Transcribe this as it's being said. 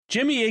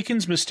Jimmy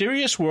Akin's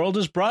Mysterious World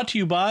is brought to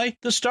you by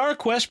the Star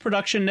Quest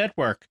Production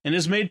Network and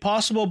is made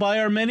possible by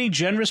our many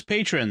generous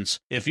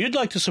patrons. If you'd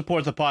like to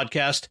support the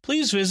podcast,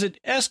 please visit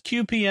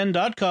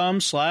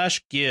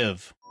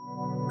sqpn.com/give.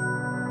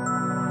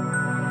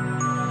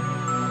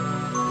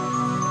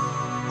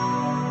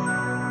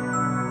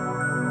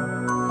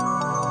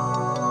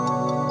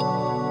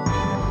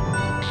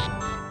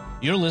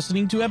 You're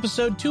listening to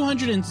episode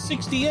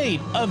 268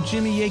 of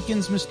Jimmy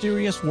Akin's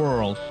Mysterious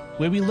World,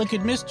 where we look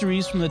at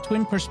mysteries from the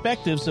twin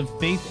perspectives of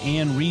faith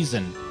and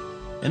reason.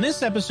 In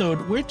this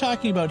episode, we're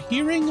talking about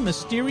hearing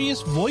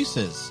mysterious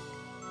voices.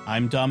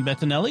 I'm Dom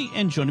Bettinelli,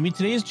 and joining me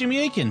today is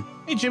Jimmy Akin.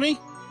 Hey, Jimmy.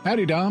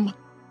 Howdy, Dom.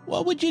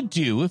 What would you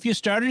do if you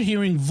started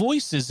hearing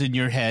voices in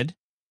your head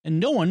and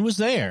no one was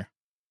there?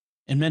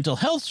 In mental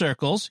health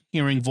circles,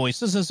 hearing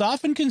voices is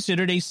often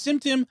considered a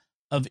symptom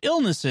of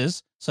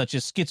illnesses such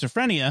as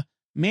schizophrenia,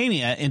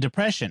 mania, and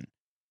depression.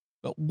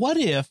 But what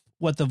if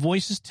what the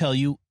voices tell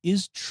you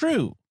is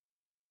true?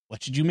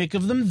 What should you make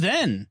of them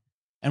then?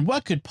 And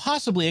what could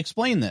possibly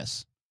explain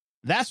this?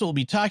 That's what we'll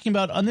be talking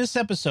about on this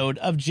episode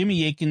of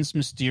Jimmy Akin's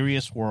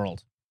Mysterious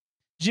World.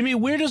 Jimmy,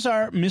 where does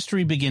our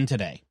mystery begin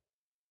today?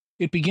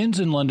 It begins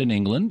in London,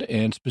 England,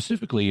 and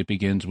specifically it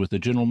begins with a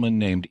gentleman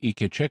named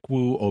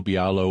Ikechukwu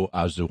Obialo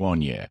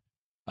Azuonye.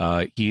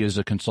 He is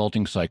a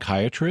consulting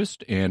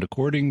psychiatrist, and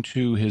according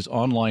to his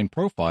online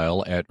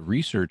profile at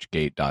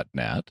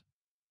researchgate.net,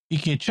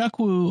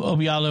 Ikechukwu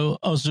Obialo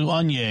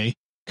Azuonye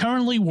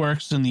currently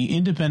works in the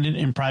independent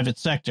and private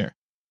sector.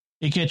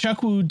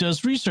 Ikechukwu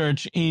does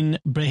research in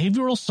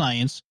behavioral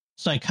science,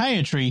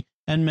 psychiatry,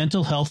 and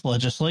mental health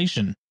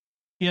legislation.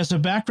 He has a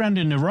background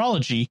in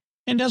neurology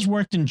and has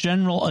worked in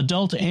general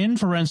adult and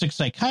forensic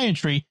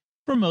psychiatry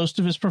for most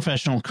of his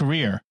professional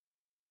career.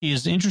 He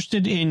is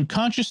interested in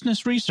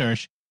consciousness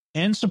research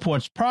and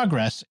supports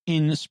progress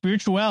in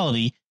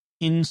spirituality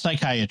in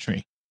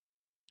psychiatry.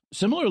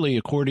 Similarly,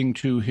 according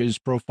to his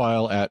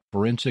profile at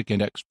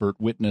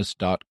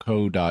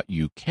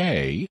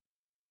forensicandexpertwitness.co.uk,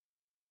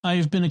 I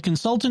have been a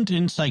consultant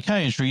in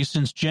psychiatry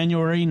since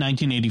January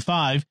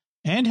 1985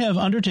 and have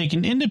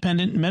undertaken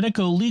independent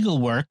medico-legal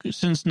work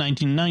since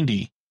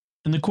 1990.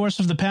 In the course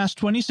of the past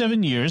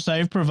 27 years, I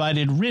have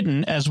provided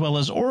written as well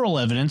as oral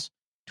evidence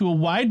to a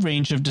wide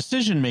range of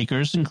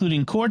decision-makers,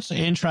 including courts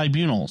and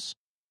tribunals.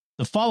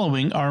 The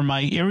following are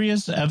my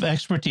areas of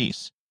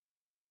expertise: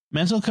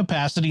 mental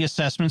capacity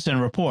assessments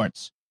and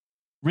reports,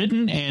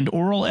 written and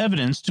oral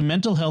evidence to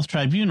mental health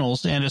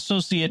tribunals and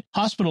associate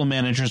hospital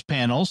managers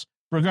panels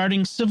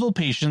regarding civil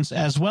patients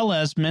as well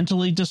as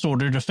mentally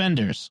disordered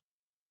offenders,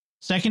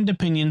 second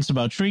opinions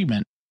about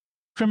treatment,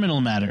 criminal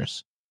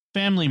matters,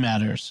 family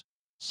matters,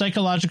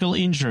 psychological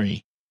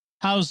injury,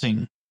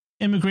 housing,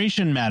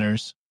 immigration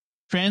matters,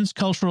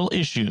 transcultural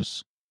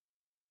issues.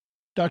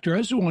 Dr.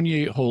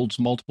 Azuonye holds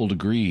multiple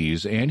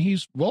degrees, and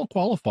he's well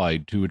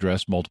qualified to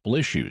address multiple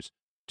issues.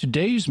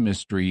 Today's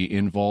mystery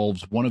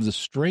involves one of the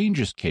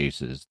strangest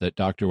cases that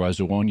Dr.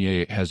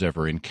 Azuonye has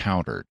ever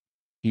encountered.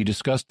 He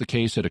discussed the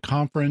case at a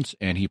conference,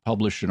 and he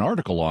published an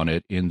article on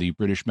it in the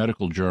British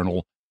Medical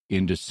Journal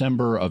in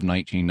December of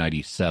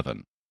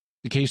 1997.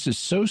 The case is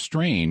so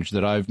strange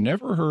that I've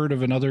never heard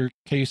of another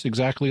case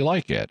exactly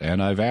like it,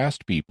 and I've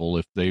asked people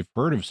if they've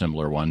heard of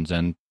similar ones,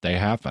 and they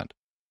haven't.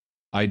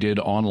 I did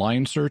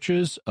online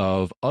searches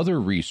of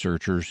other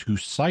researchers who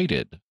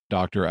cited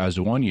Dr.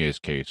 Azuonye's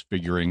case,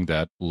 figuring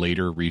that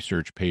later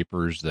research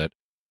papers that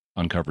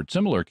uncovered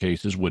similar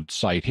cases would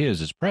cite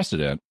his as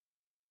precedent,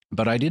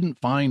 but I didn't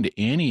find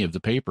any of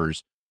the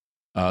papers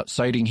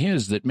citing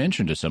his that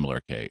mentioned a similar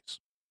case.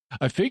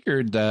 I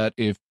figured that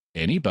if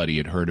anybody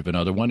had heard of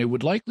another one, it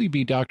would likely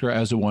be Dr.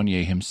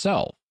 Azuonye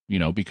himself,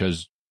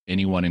 because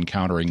anyone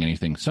encountering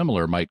anything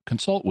similar might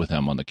consult with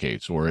him on the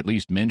case, or at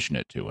least mention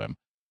it to him.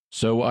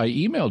 So I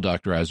emailed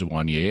Dr.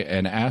 Azuonye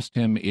and asked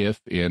him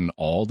if, in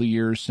all the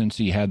years since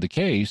he had the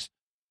case,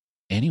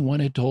 anyone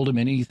had told him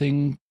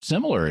anything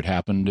similar had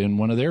happened in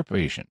one of their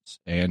patients.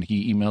 And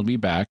he emailed me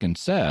back and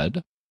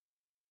said,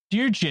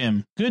 Dear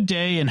Jim, good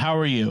day and how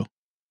are you?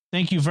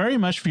 Thank you very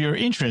much for your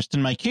interest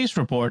in my case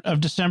report of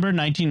December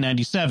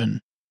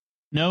 1997.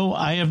 No,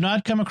 I have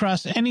not come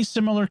across any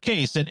similar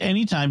case at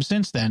any time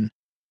since then.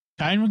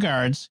 Kind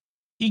regards,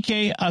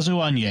 Ike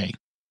Azuonye.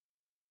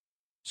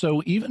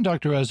 So even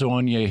Dr.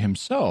 Azuonye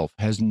himself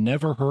has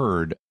never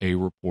heard a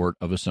report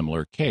of a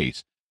similar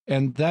case,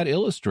 and that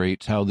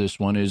illustrates how this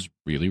one is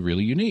really,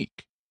 really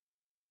unique.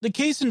 The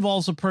case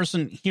involves a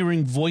person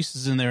hearing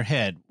voices in their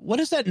head. What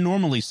does that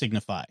normally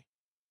signify?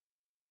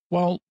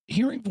 While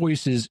hearing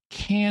voices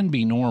can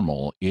be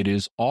normal, it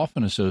is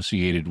often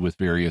associated with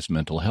various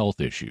mental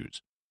health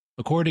issues.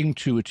 According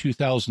to a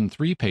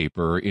 2003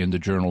 paper in the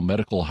journal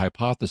Medical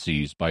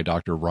Hypotheses by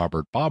Dr.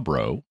 Robert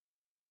Bobrow,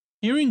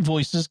 hearing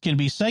voices can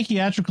be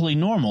psychiatrically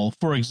normal,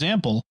 for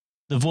example,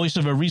 the voice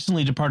of a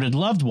recently departed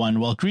loved one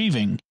while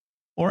grieving,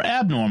 or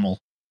abnormal,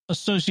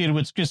 associated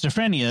with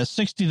schizophrenia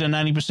 60 to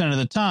 90% of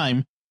the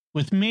time,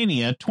 with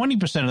mania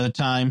 20% of the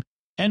time,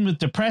 and with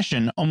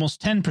depression almost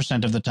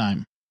 10% of the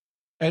time.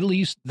 At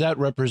least that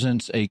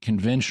represents a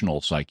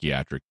conventional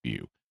psychiatric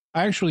view.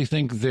 I actually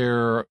think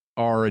there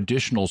are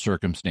additional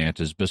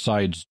circumstances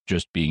besides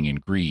just being in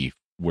grief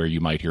where you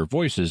might hear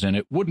voices and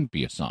it wouldn't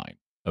be a sign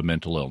of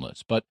mental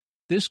illness. But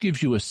this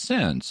gives you a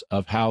sense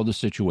of how the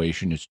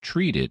situation is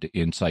treated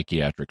in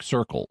psychiatric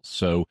circles.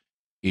 So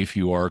if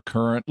you are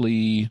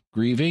currently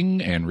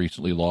grieving and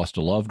recently lost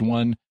a loved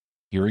one,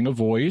 hearing a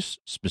voice,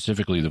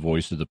 specifically the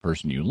voice of the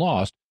person you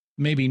lost,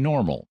 may be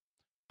normal.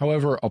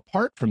 However,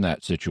 apart from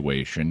that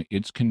situation,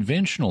 it's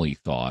conventionally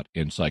thought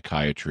in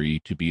psychiatry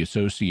to be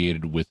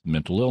associated with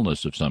mental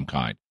illness of some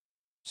kind.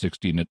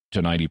 60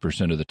 to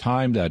 90% of the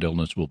time, that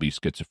illness will be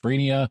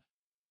schizophrenia.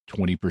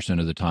 20%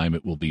 of the time,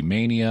 it will be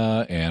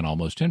mania. And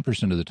almost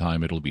 10% of the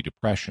time, it'll be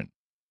depression.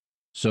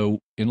 So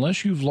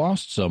unless you've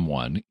lost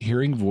someone,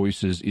 hearing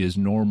voices is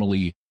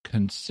normally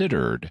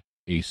considered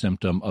a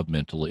symptom of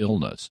mental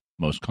illness,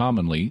 most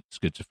commonly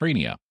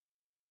schizophrenia.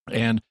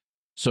 And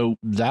so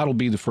that'll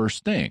be the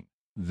first thing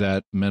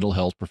that mental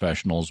health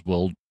professionals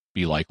will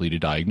be likely to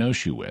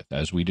diagnose you with,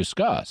 as we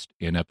discussed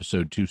in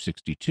episode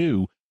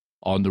 262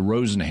 on the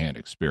Rosenhan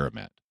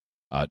experiment.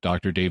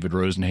 Dr. David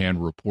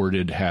Rosenhan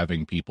reported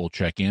having people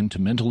check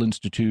into mental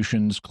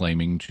institutions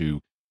claiming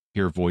to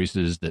hear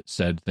voices that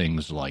said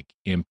things like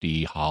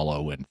empty,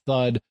 hollow, and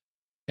thud,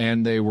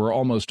 and they were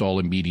almost all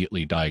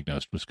immediately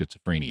diagnosed with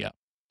schizophrenia.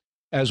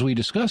 As we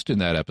discussed in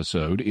that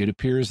episode, it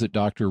appears that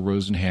Dr.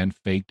 Rosenhan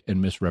faked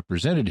and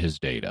misrepresented his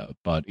data,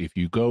 but if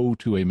you go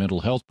to a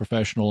mental health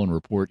professional and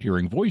report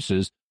hearing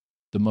voices,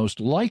 the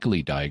most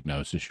likely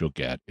diagnosis you'll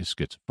get is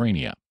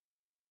schizophrenia.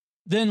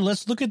 Then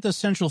let's look at the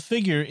central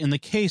figure in the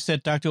case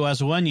that Dr.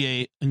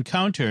 Azuanye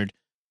encountered.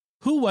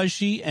 Who was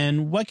she,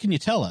 and what can you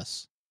tell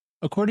us?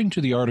 According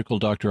to the article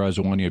Dr.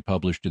 Azuanye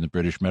published in the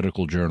British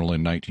Medical Journal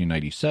in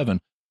 1997,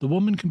 the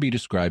woman can be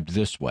described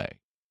this way.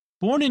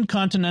 Born in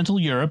continental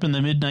Europe in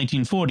the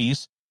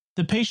mid-1940s,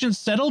 the patient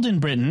settled in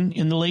Britain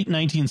in the late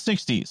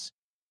 1960s.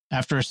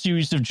 After a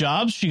series of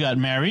jobs, she got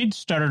married,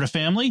 started a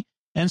family,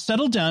 and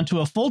settled down to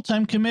a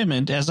full-time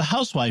commitment as a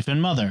housewife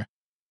and mother.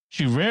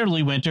 She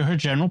rarely went to her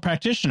general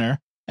practitioner,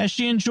 as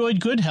she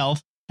enjoyed good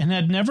health and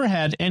had never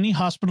had any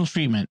hospital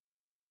treatment.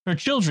 Her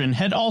children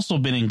had also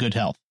been in good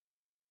health.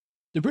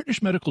 The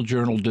British Medical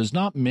Journal does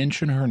not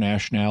mention her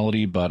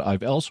nationality, but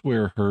I've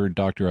elsewhere heard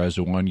Dr.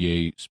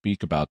 Azuanye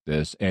speak about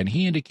this, and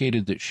he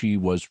indicated that she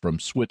was from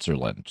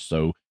Switzerland,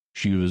 so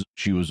she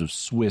was of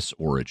Swiss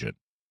origin.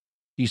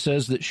 He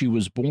says that she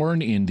was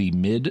born in the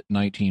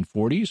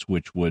mid-1940s,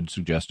 which would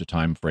suggest a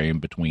time frame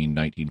between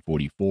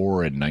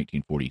 1944 and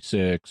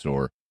 1946,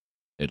 or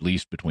at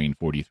least between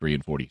 43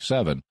 and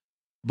 47.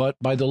 But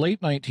by the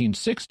late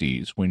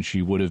 1960s, when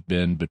she would have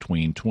been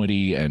between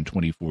 20 and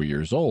 24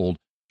 years old,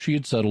 she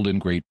had settled in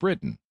Great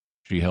Britain.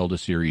 She held a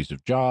series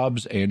of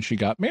jobs, and she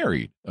got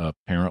married,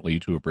 apparently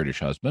to a British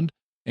husband,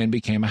 and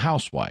became a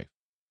housewife.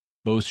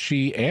 Both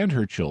she and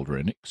her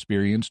children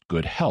experienced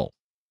good health.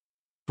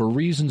 For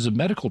reasons of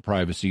medical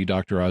privacy,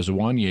 Dr.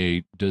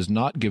 Azuanye does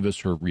not give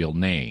us her real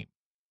name.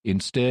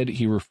 Instead,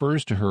 he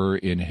refers to her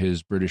in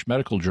his British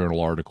Medical Journal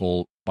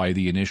article by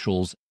the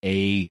initials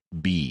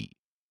AB.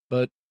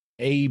 But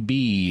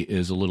AB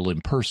is a little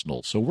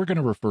impersonal, so we're going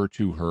to refer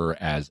to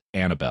her as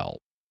Annabelle.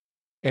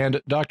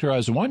 And Dr.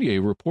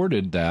 Azuanye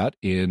reported that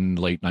in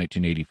late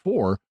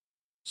 1984,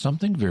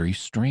 something very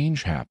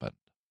strange happened.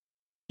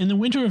 In the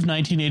winter of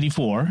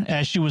 1984,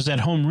 as she was at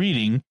home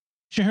reading,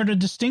 she heard a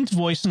distinct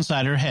voice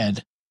inside her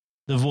head.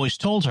 The voice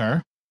told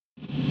her,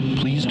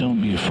 "Please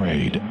don't be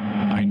afraid.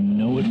 I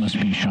know it must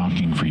be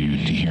shocking for you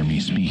to hear me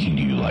speaking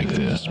to you like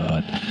this,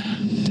 but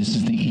this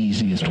is the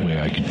easiest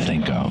way I could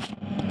think of.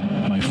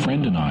 My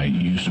friend and I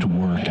used to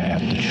work at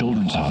the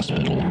Children's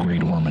Hospital,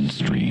 Great Ormond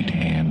Street,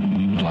 and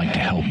we would like to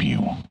help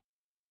you."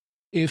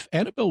 If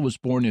Annabelle was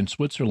born in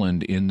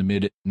Switzerland in the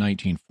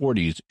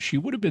mid-1940s, she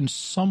would have been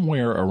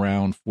somewhere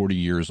around 40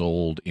 years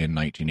old in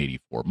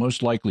 1984.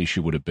 Most likely she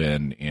would have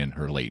been in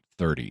her late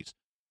 30s.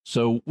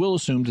 So we'll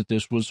assume that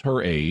this was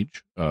her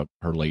age, her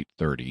late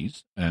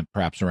 30s, and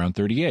perhaps around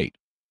 38.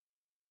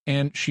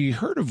 And she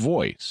heard a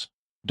voice.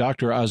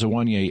 Dr.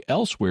 Azuanye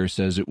elsewhere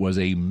says it was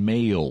a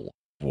male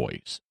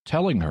voice,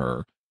 telling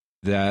her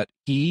that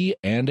he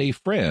and a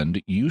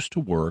friend used to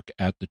work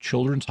at the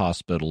Children's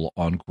Hospital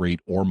on Great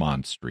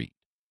Ormond Street.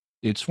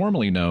 It's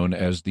formerly known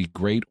as the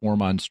Great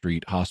Ormond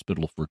Street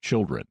Hospital for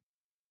Children.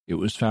 It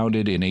was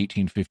founded in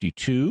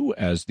 1852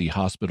 as the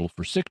Hospital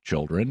for Sick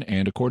Children,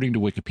 and according to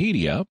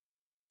Wikipedia,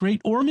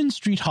 Great Ormond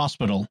Street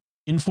Hospital,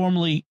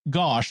 informally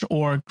GOSH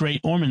or Great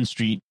Ormond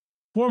Street,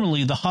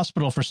 formerly the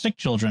Hospital for Sick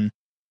Children,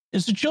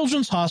 is a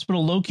children's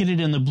hospital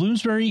located in the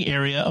Bloomsbury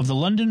area of the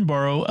London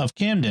Borough of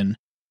Camden,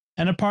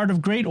 and a part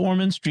of Great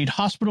Ormond Street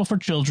Hospital for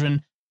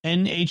Children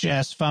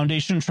NHS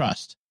Foundation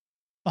Trust.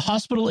 The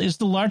hospital is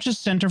the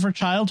largest center for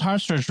child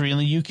heart surgery in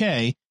the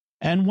UK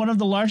and one of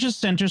the largest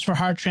centers for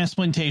heart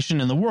transplantation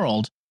in the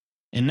world.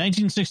 In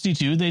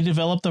 1962, they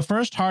developed the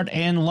first heart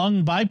and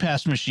lung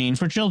bypass machine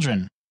for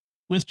children.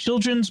 With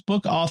children's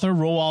book author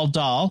Roald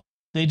Dahl,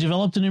 they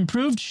developed an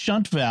improved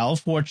shunt valve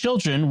for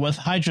children with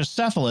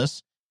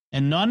hydrocephalus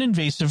and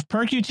non-invasive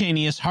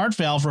percutaneous heart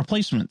valve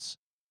replacements.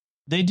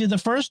 They did the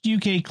first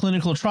UK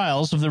clinical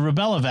trials of the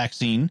rubella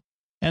vaccine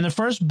and the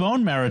first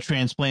bone marrow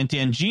transplant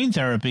and gene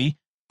therapy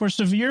for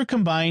severe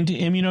combined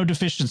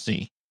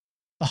immunodeficiency.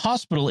 The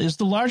hospital is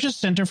the largest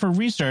center for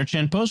research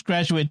and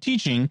postgraduate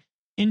teaching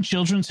in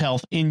children's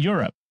health in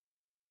Europe.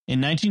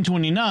 In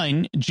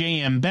 1929,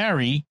 J.M.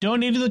 Barrie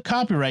donated the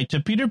copyright to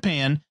Peter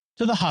Pan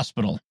to the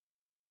hospital.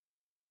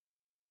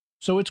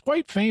 So it's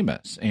quite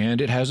famous,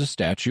 and it has a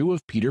statue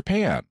of Peter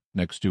Pan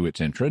next to its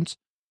entrance.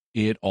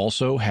 It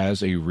also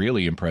has a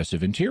really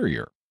impressive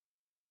interior.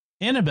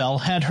 Annabelle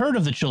had heard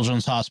of the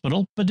children's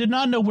hospital, but did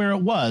not know where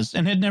it was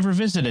and had never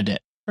visited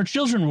it. Her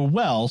children were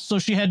well, so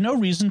she had no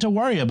reason to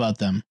worry about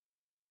them.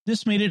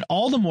 This made it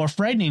all the more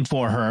frightening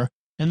for her,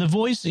 and the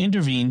voice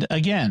intervened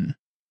again.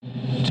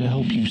 To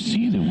help you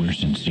see that we're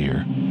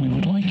sincere, we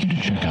would like you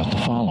to check out the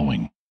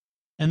following.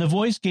 And the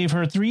voice gave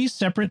her 3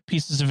 separate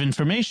pieces of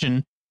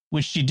information,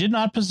 which she did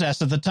not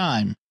possess at the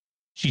time.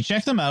 She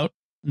checked them out.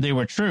 They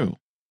were true.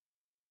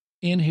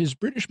 In his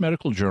British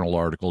Medical Journal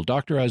article,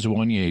 Dr.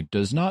 Azuwanye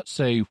does not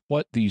say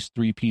what these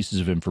 3 pieces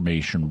of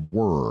information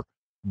were,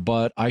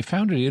 but I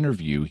found an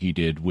interview he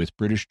did with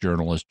British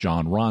journalist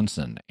John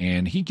Ronson,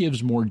 and he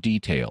gives more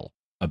detail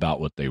about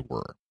what they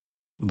were.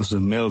 There's a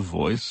male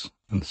voice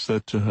and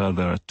said to her,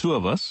 there are 2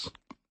 of us.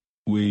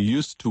 We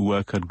used to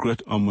work at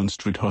Great Ormond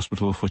Street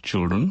Hospital for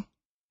Children.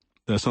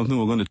 There's something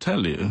we're going to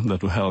tell you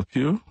that will help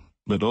you,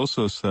 but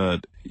also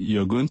said,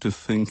 you're going to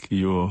think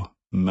you're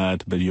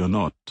mad, but you're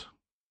not.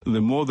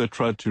 The more they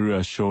tried to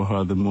reassure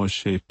her, the more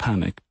she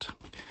panicked.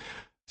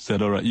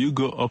 Said, all right, you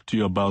go up to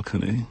your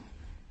balcony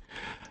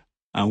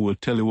and we'll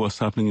tell you what's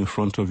happening in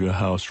front of your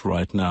house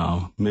right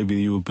now.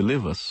 Maybe you will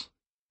believe us.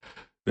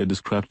 They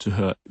described to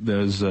her,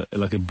 there's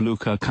like a blue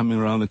car coming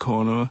around the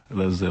corner.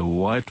 There's a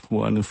white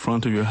one in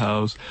front of your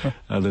house.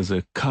 There's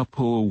a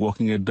couple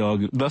walking a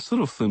dog, that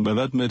sort of thing. But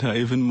that made her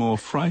even more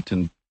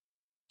frightened.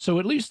 So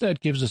at least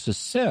that gives us a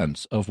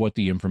sense of what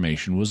the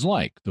information was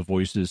like. The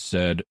voices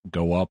said,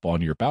 go up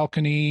on your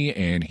balcony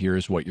and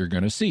here's what you're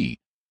going to see.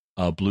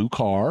 A blue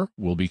car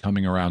will be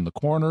coming around the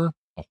corner.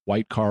 A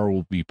white car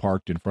will be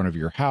parked in front of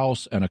your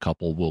house, and a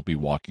couple will be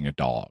walking a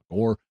dog,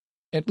 or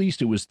at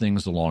least it was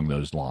things along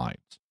those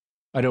lines.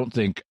 I don't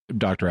think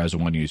Dr.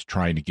 Azuwanye is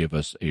trying to give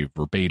us a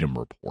verbatim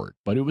report,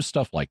 but it was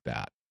stuff like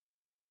that.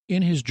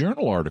 In his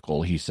journal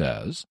article, he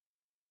says,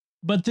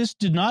 but this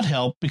did not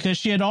help because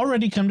she had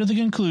already come to the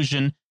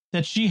conclusion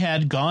that she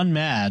had gone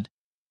mad.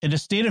 In a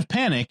state of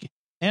panic,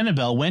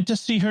 Annabelle went to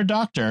see her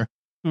doctor,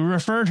 who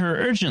referred her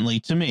urgently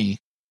to me.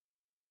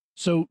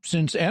 So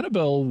since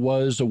Annabelle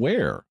was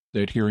aware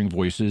that hearing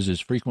voices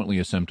is frequently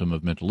a symptom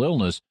of mental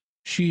illness,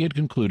 she had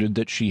concluded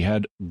that she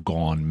had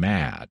gone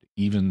mad,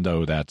 even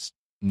though that's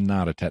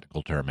not a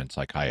technical term in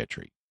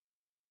psychiatry.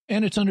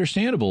 And it's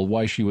understandable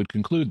why she would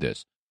conclude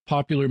this.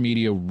 Popular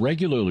media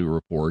regularly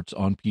reports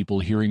on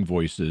people hearing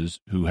voices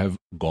who have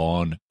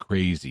gone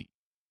crazy.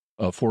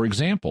 For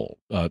example,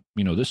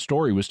 this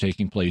story was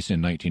taking place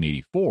in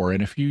 1984,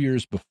 and a few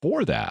years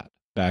before that,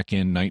 back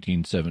in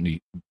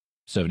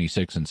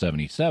 1976 and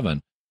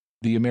 77,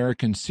 the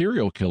American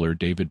serial killer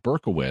David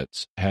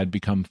Berkowitz had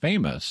become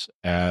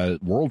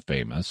world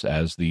famous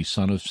as the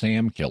Son of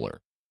Sam killer.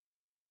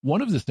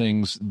 One of the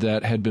things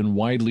that had been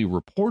widely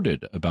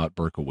reported about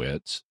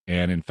Berkowitz,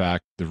 and in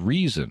fact the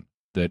reason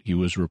that he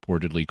was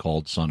reportedly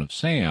called Son of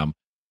Sam,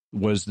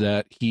 was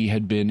that he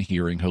had been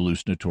hearing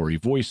hallucinatory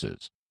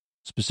voices.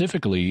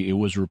 Specifically, it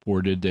was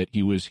reported that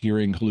he was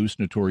hearing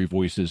hallucinatory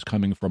voices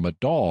coming from a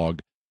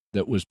dog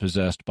that was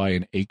possessed by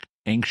an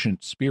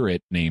ancient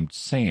spirit named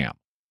Sam.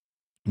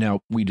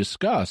 Now, we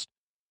discussed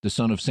the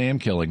Son of Sam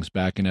killings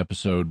back in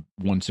episode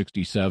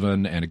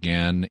 167 and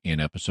again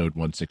in episode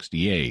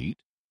 168.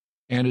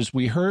 And as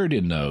we heard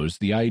in those,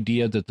 the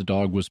idea that the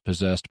dog was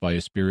possessed by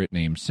a spirit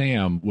named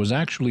Sam was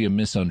actually a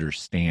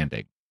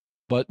misunderstanding.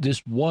 But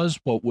this was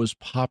what was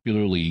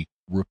popularly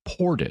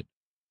reported.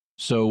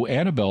 So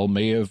Annabelle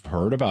may have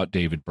heard about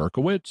David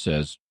Berkowitz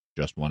as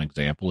just one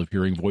example of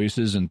hearing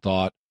voices and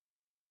thought,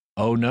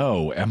 oh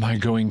no, am I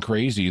going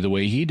crazy the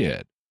way he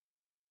did?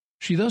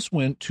 She thus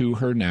went to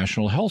her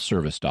National Health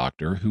Service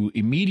doctor, who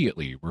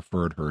immediately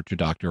referred her to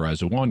Dr.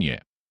 Azuwanye.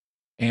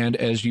 And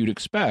as you'd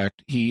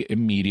expect, he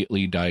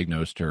immediately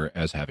diagnosed her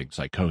as having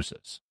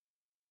psychosis.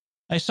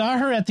 I saw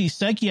her at the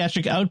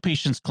psychiatric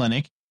outpatients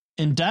clinic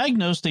and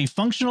diagnosed a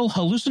functional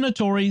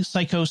hallucinatory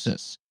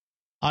psychosis.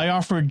 I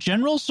offered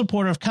general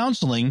supportive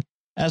counseling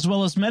as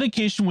well as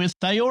medication with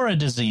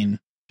thioridazine.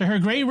 To her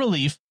great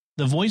relief,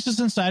 the voices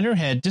inside her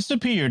head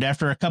disappeared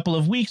after a couple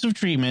of weeks of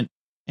treatment,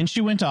 and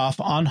she went off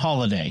on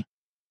holiday.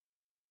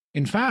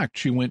 In fact,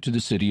 she went to the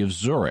city of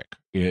Zurich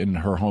in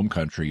her home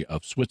country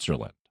of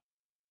Switzerland.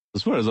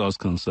 As far as I was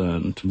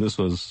concerned, this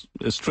was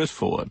a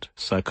straightforward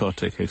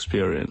psychotic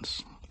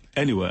experience.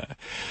 Anyway,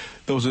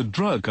 there was a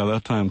drug at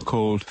that time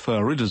called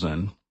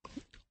thioridazine,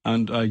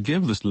 and I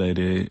gave this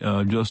lady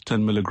just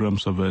 10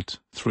 milligrams of it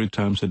 3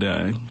 times a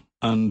day.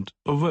 And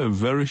over a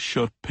very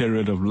short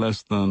period of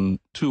less than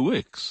 2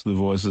 weeks, the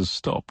voices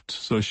stopped.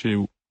 So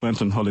she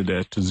went on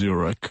holiday to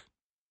Zurich,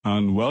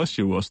 and while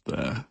she was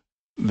there,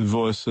 the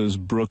voices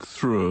broke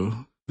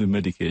through the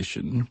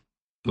medication.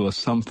 It was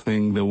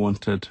something they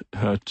wanted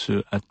her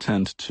to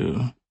attend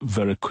to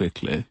very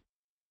quickly.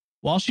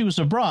 While she was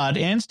abroad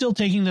and still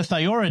taking the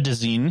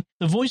thioridazine,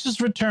 the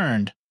voices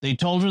returned. They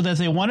told her that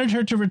they wanted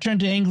her to return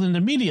to England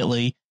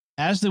immediately,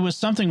 as there was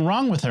something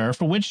wrong with her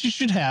for which she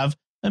should have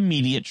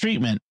immediate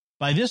treatment.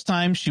 By this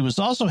time, she was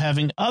also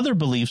having other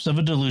beliefs of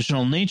a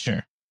delusional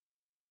nature.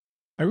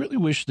 I really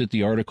wish that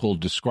the article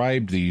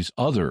described these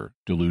other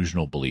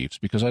delusional beliefs,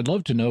 because I'd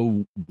love to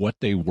know what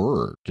they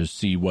were to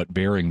see what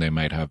bearing they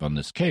might have on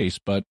this case,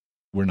 but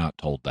we're not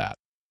told that.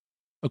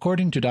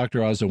 According to Dr.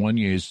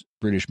 Azawanyeh's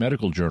British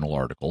Medical Journal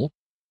article,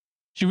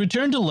 she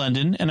returned to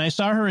London, and I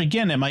saw her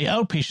again at my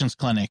outpatients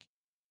clinic.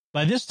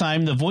 By this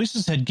time, the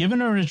voices had given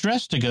her an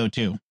address to go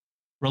to.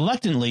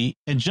 Reluctantly,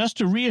 and just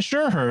to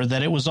reassure her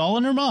that it was all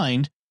in her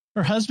mind,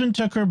 her husband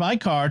took her by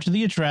car to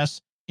the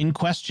address in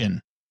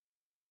question.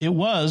 It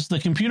was the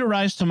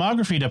computerized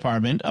tomography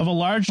department of a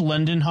large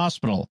London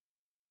hospital.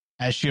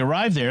 As she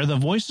arrived there, the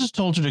voices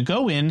told her to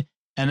go in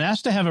and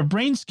ask to have a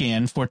brain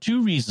scan for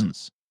 2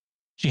 reasons.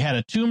 She had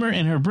a tumor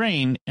in her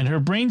brain, and her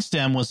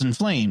brainstem was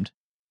inflamed.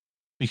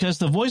 Because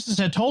the voices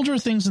had told her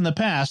things in the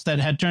past that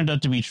had turned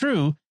out to be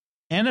true,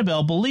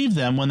 Annabelle believed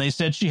them when they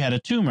said she had a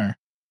tumor,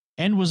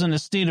 and was in a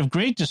state of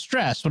great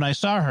distress when I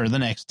saw her the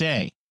next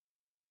day.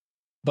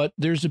 But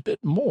there's a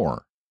bit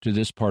more to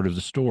this part of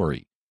the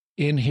story.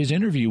 In his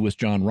interview with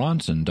John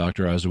Ronson,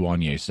 Dr.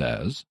 Azawanyeh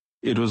says,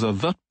 "It was at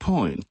that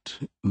point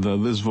that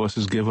these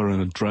voices gave her an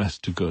address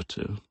to go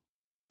to.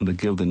 They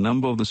gave the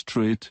number of the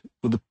street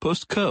with the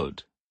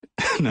postcode.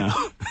 Now,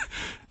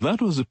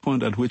 that was the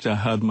point at which I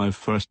had my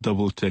first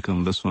double take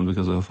on this one,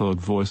 because I thought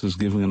voices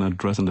giving an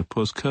address and a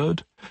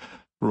postcode?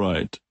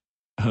 Right.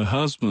 Her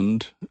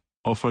husband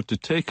offered to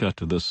take her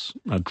to this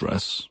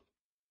address,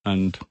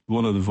 and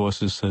one of the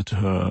voices said to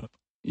her,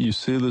 "You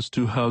see those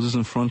 2 houses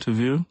in front of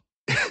you?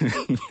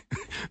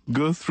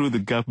 Go through the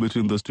gap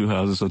between those 2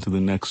 houses onto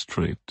the next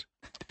street."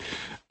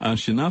 And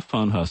she now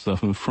found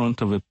herself in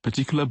front of a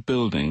particular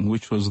building,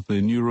 which was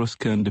the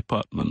neuroscan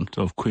department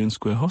of Queen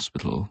Square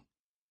Hospital.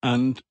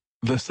 And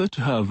they said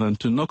to her then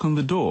to knock on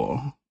the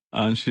door,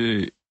 and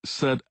she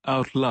said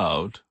out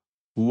loud,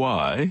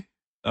 "Why?"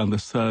 And they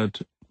said,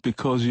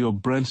 "Because your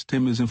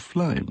brainstem is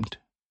inflamed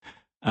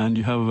and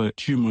you have a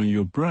tumor in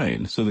your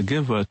brain." So they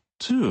gave her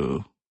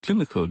 2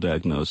 clinical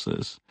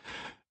diagnoses.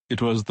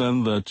 It was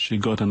then that she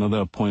got another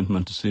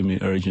appointment to see me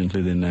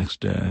urgently the next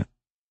day.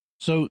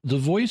 So the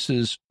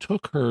voices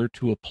took her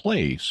to a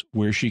place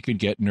where she could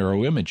get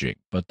neuroimaging,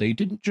 but they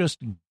didn't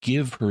just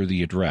give her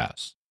the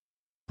address,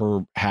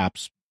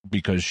 perhaps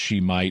because she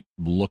might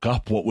look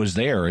up what was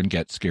there and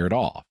get scared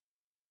off.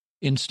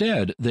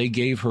 Instead, they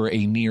gave her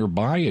a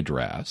nearby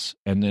address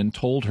and then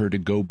told her to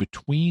go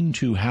between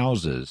 2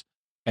 houses,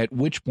 at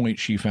which point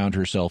she found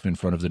herself in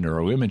front of the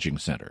neuroimaging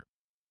center.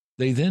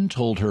 They then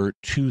told her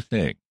 2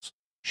 things.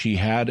 She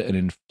had an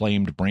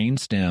inflamed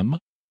brainstem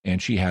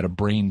and she had a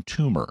brain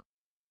tumor.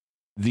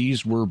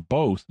 These were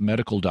both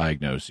medical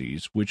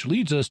diagnoses, which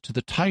leads us to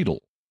the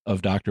title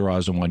of Dr.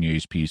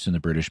 Azawanyeh's piece in the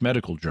British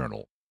Medical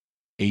Journal,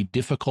 "A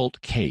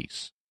Difficult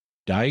Case,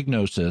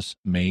 Diagnosis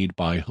Made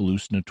by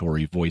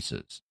Hallucinatory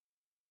Voices."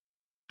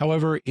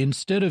 However,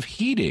 instead of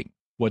heeding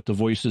what the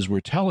voices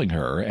were telling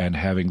her and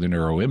having the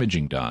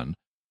neuroimaging done,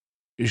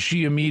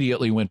 she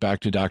immediately went back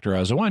to Dr.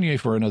 Azawanyeh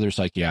for another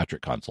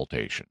psychiatric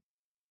consultation.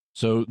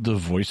 So the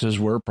voices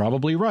were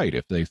probably right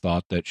if they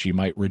thought that she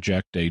might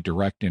reject a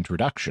direct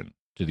introduction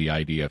to the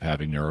idea of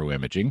having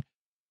neuroimaging.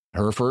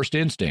 Her first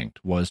instinct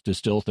was to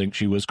still think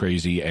she was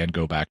crazy and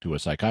go back to a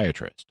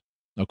psychiatrist.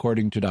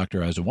 According to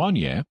Dr.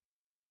 Azawanyeh,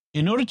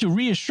 in order to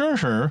reassure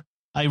her,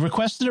 I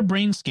requested a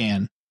brain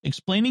scan,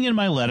 explaining in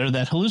my letter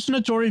that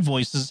hallucinatory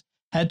voices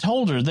had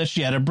told her that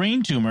she had a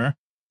brain tumor,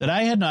 that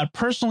I had not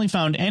personally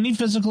found any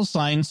physical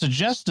signs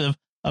suggestive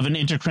of an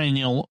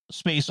intracranial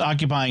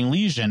space-occupying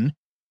lesion,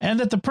 and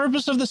that the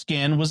purpose of the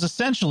scan was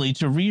essentially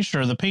to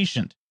reassure the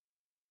patient.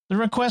 The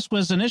request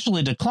was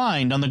initially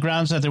declined on the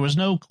grounds that there was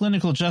no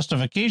clinical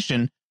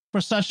justification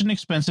for such an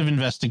expensive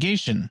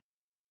investigation.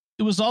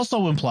 It was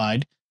also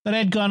implied that I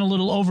had gone a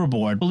little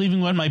overboard, believing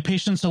what my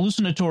patient's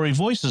hallucinatory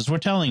voices were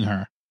telling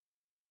her.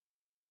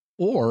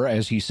 Or,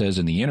 as he says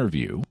in the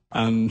interview,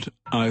 "And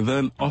I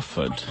then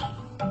offered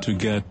to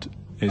get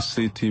a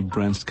CT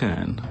brain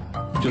scan."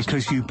 Just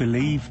because you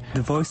believe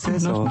the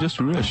voices? No, or? just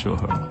to reassure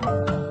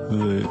her.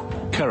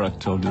 The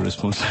character of the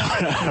response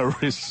I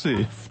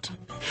received,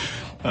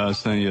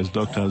 saying, "Yes,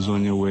 Dr.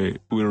 Azawanyeh,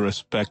 we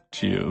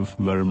respect you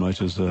very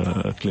much as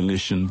a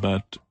clinician,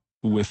 but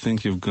we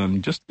think you've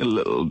gone just a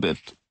little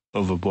bit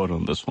overboard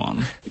on this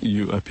one.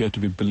 You appear to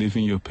be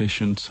believing your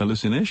patient's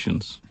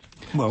hallucinations."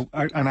 Well,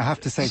 and I have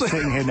to say,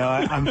 sitting here now,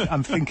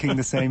 I'm thinking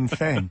the same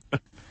thing.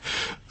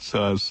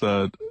 So I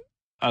said,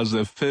 "As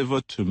a favor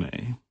to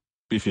me,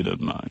 if you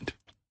don't mind."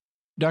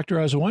 Dr.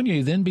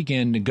 Azawanyeh then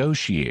began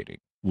negotiating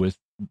with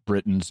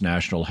Britain's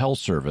National Health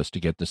Service to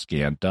get the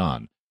scan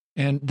done.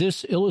 And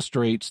this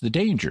illustrates the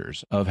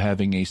dangers of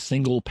having a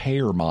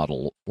single-payer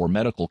model for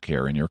medical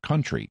care in your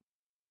country.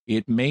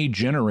 It may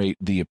generate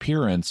the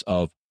appearance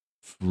of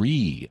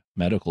free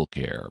medical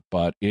care,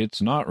 but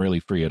it's not really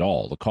free at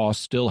all. The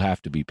costs still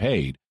have to be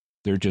paid.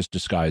 They're just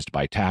disguised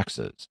by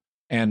taxes.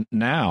 And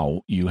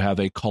now you have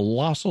a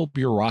colossal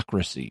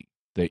bureaucracy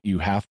that you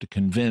have to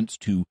convince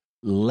to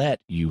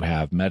let you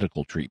have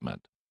medical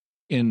treatment,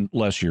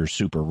 unless you're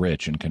super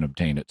rich and can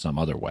obtain it some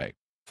other way.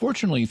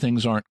 Fortunately,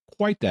 things aren't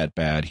quite that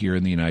bad here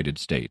in the United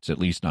States, at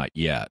least not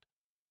yet.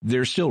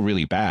 They're still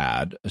really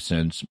bad,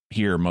 since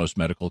here most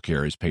medical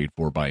care is paid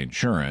for by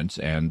insurance,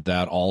 and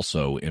that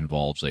also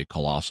involves a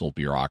colossal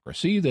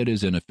bureaucracy that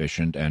is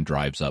inefficient and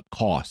drives up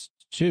costs,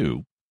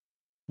 too,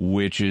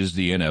 which is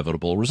the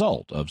inevitable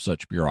result of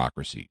such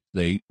bureaucracy.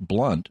 They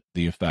blunt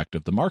the effect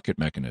of the market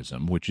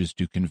mechanism, which is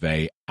to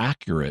convey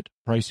accurate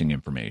pricing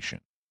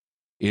information.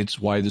 It's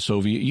why the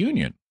Soviet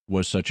Union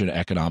was such an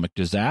economic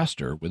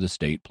disaster with a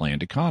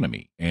state-planned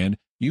economy, and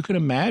you can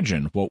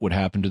imagine what would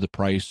happen to the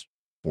price,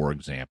 for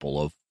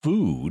example, of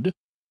food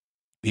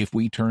if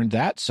we turned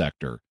that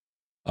sector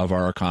of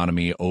our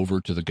economy over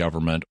to the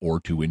government or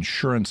to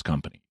insurance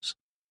companies.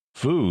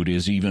 Food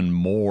is even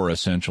more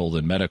essential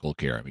than medical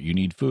care. I mean, you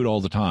need food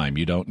all the time.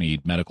 You don't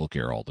need medical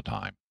care all the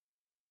time.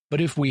 But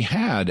if we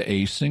had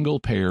a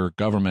single-payer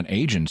government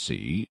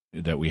agency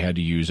that we had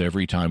to use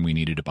every time we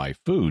needed to buy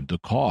food, the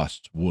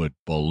costs would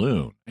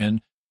balloon.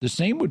 And the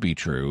same would be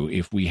true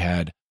if we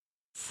had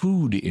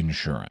food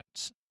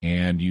insurance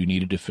and you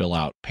needed to fill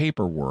out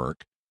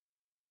paperwork,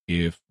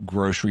 if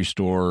grocery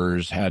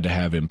stores had to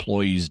have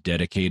employees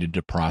dedicated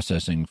to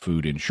processing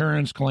food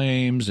insurance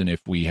claims, and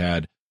if we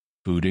had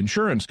food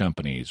insurance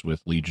companies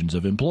with legions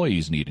of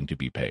employees needing to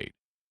be paid.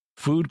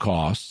 Food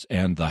costs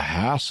and the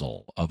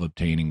hassle of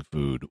obtaining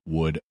food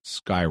would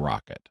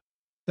skyrocket.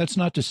 That's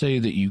not to say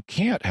that you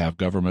can't have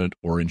government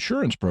or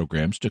insurance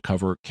programs to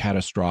cover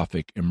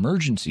catastrophic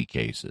emergency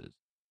cases.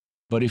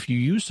 But if you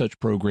use such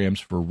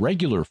programs for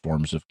regular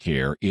forms of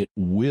care, it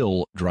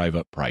will drive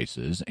up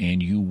prices,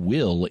 and you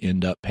will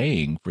end up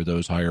paying for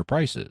those higher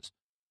prices,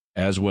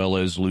 as well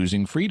as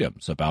losing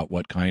freedoms about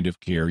what kind of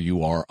care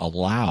you are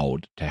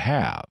allowed to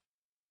have.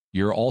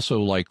 You're also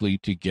likely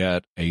to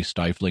get a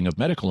stifling of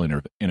medical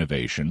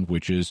innovation,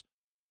 which is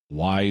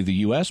why the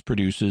U.S.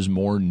 produces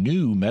more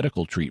new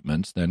medical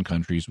treatments than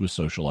countries with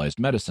socialized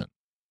medicine.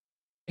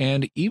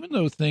 And even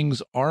though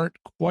things aren't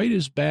quite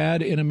as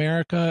bad in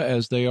America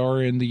as they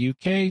are in the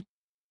UK,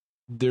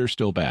 they're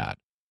still bad.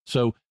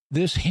 So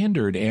this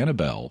hindered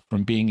Annabelle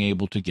from being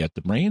able to get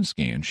the brain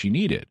scan she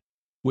needed,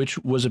 which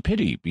was a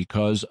pity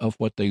because of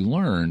what they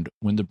learned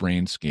when the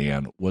brain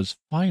scan was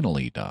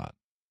finally done.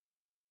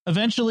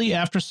 Eventually,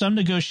 after some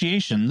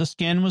negotiation, the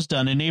scan was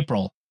done in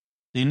April.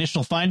 The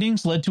initial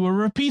findings led to a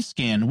repeat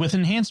scan with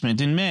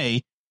enhancement in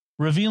May,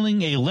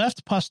 revealing a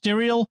left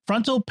posterior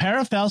frontal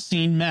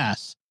parafalcine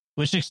mass,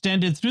 which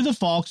extended through the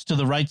falx to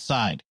the right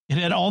side. It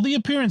had all the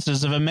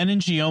appearances of a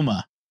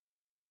meningioma.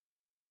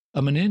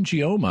 A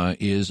meningioma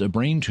is a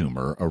brain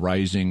tumor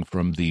arising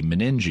from the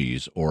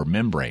meninges, or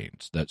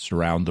membranes, that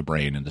surround the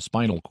brain and the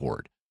spinal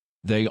cord.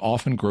 They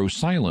often grow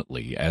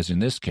silently, as in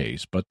this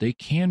case, but they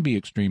can be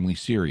extremely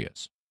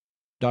serious.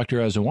 Dr.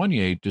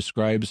 Azounier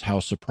describes how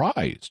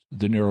surprised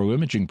the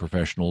neuroimaging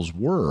professionals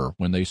were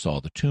when they saw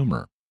the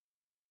tumor.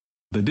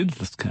 They did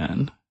the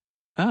scan,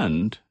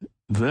 and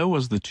there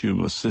was the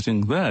tumor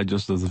sitting there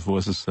just as the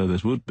voices said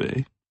it would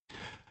be.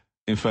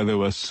 In fact, they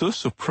were so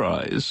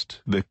surprised,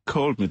 they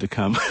called me to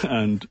come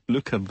and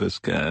look at the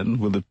scan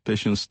with the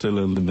patient still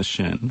in the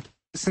machine.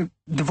 So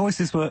the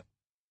voices were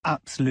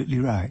absolutely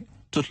right?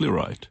 Totally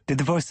right. Did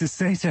the voices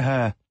say to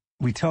her,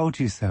 "We told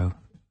you so"?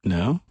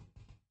 No,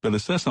 but they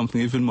said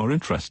something even more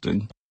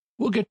interesting.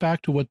 We'll get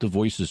back to what the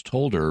voices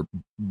told her,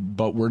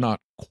 but we're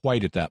not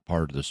quite at that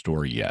part of the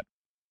story yet.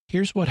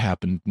 Here's what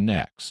happened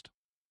next.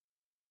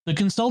 The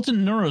consultant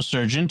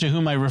neurosurgeon to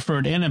whom I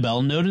referred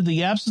Annabelle noted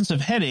the absence of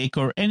headache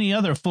or any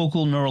other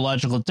focal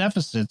neurological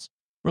deficits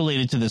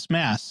related to this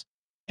mass,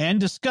 and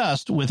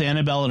discussed with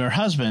Annabelle and her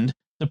husband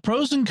the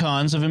pros and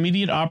cons of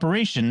immediate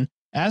operation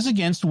as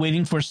against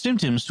waiting for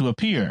symptoms to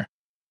appear.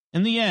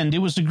 In the end, it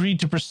was agreed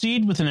to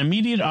proceed with an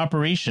immediate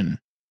operation.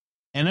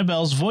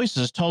 Annabelle's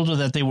voices told her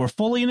that they were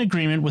fully in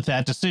agreement with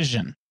that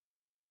decision.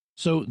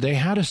 So they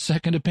had a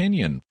second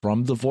opinion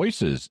from the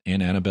voices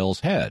in Annabelle's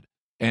head,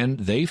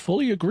 and they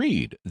fully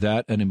agreed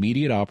that an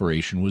immediate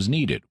operation was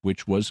needed,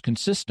 which was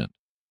consistent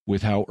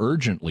with how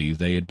urgently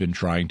they had been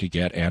trying to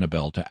get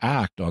Annabelle to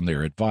act on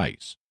their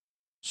advice.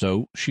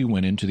 So she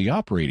went into the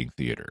operating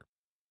theater.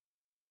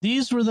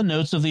 These were the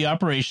notes of the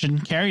operation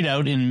carried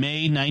out in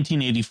May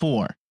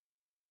 1984.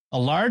 A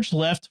large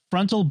left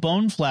frontal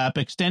bone flap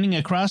extending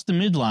across the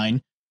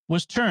midline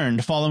was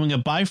turned following a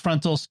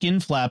bifrontal skin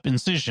flap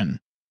incision.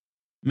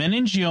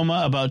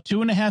 Meningioma about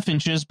 2.5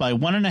 inches by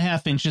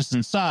 1.5 inches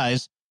in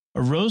size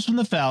arose from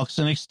the falx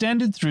and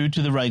extended through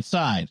to the right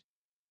side.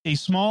 A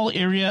small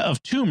area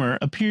of tumor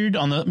appeared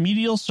on the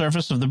medial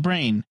surface of the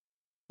brain.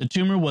 The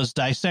tumor was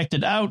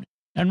dissected out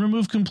and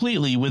removed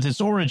completely with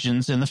its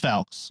origins in the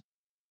falx.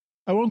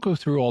 I won't go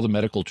through all the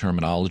medical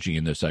terminology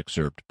in this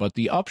excerpt, but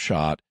the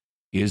upshot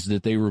is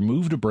that they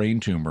removed a brain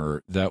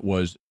tumor that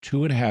was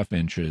 2.5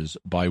 inches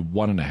by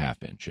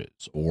 1.5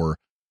 inches, or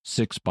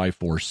 6 by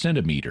 4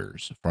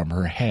 centimeters from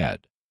her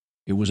head.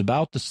 It was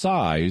about the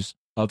size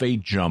of a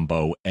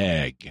jumbo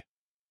egg.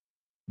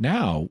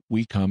 Now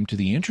we come to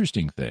the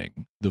interesting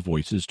thing the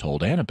voices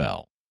told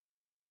Annabelle.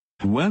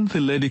 When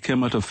the lady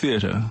came out of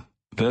theater,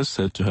 they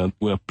said to her,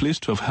 "We are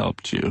pleased to have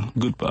helped you.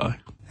 Goodbye."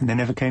 And they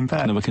never came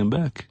back. Never came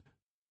back.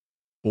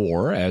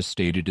 Or, as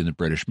stated in the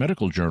British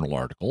Medical Journal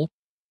article,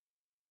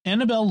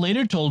 Annabelle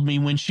later told me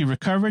when she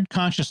recovered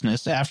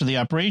consciousness after the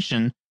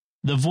operation,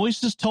 the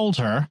voices told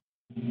her,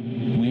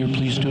 "We are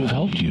pleased to have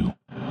helped you.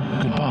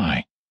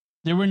 Goodbye."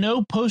 There were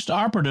no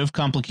post-operative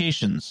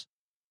complications.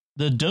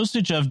 The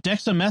dosage of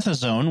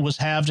dexamethasone was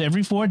halved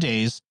every 4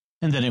 days,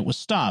 and then it was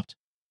stopped.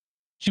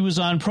 She was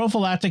on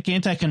prophylactic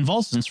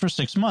anticonvulsants for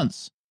 6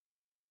 months.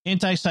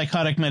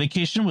 Antipsychotic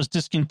medication was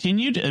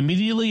discontinued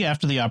immediately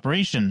after the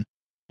operation,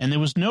 and there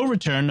was no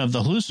return of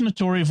the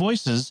hallucinatory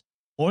voices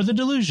or the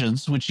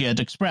delusions which she had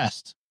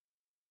expressed.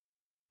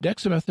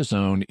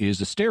 dexamethasone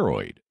is a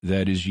steroid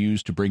that is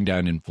used to bring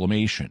down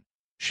inflammation.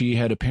 She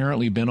had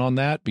apparently been on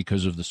that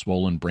because of the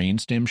swollen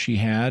brainstem she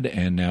had,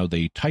 and now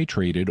they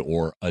titrated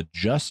or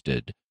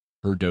adjusted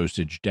her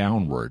dosage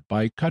downward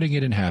by cutting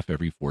it in half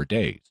every 4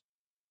 days.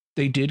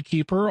 They did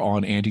keep her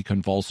on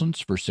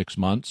anticonvulsants for 6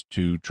 months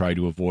to try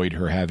to avoid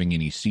her having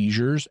any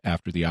seizures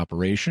after the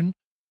operation,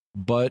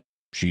 but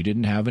she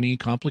didn't have any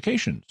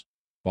complications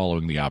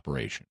following the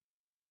operation.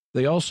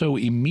 They also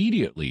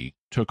immediately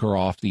took her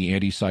off the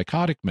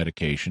antipsychotic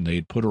medication they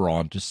had put her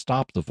on to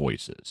stop the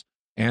voices,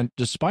 and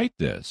despite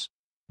this,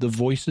 the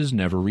voices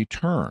never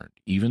returned,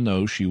 even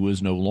though she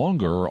was no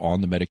longer on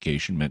the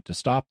medication meant to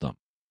stop them.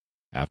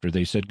 After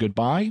they said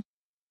goodbye,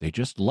 they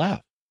just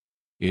left.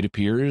 It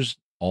appears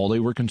all they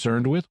were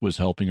concerned with was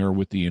helping her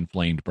with the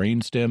inflamed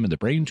brainstem and the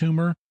brain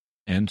tumor,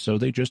 and so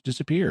they just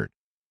disappeared.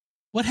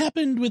 What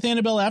happened with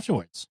Annabelle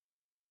afterwards?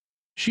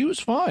 She was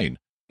fine,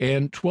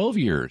 and 12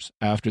 years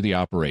after the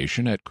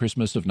operation, at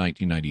Christmas of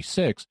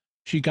 1996,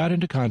 she got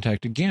into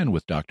contact again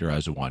with Dr.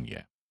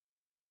 Azuwanye.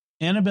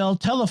 Annabelle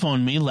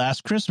telephoned me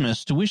last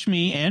Christmas to wish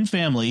me and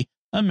family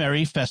a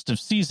merry festive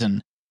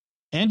season,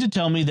 and to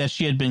tell me that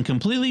she had been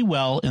completely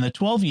well in the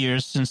 12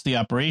 years since the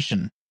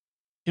operation.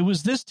 It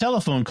was this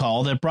telephone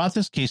call that brought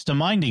this case to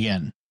mind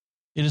again.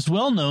 It is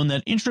well known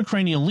that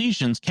intracranial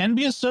lesions can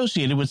be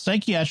associated with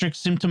psychiatric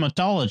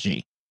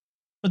symptomatology,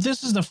 but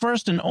this is the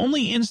first and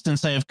only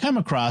instance I have come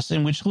across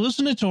in which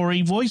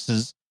hallucinatory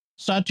voices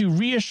sought to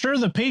reassure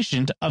the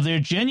patient of their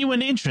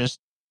genuine interest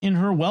in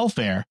her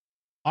welfare,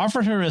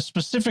 offered her a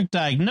specific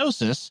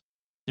diagnosis,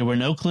 there were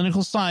no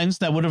clinical signs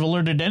that would have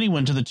alerted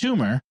anyone to the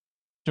tumor,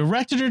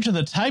 directed her to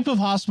the type of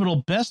hospital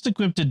best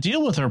equipped to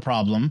deal with her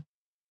problem,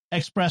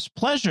 expressed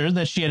pleasure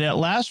that she had at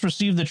last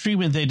received the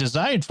treatment they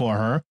desired for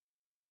her,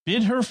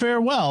 bid her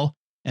farewell,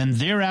 and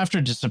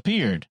thereafter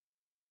disappeared.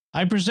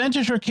 I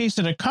presented her case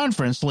at a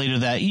conference later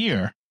that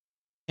year.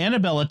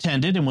 Annabelle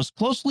attended and was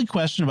closely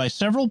questioned by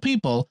several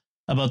people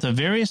about the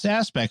various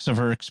aspects of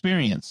her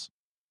experience.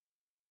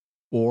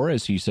 Or,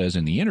 as he says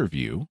in the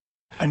interview,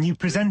 And you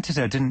presented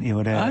her, didn't you?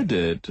 I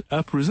did.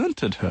 I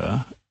presented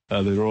her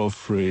at the Royal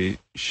Free.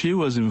 She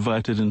was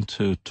invited in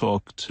to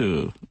talk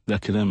to the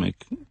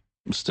academic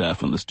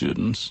staff and the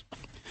students,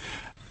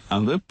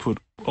 and they put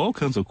all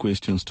kinds of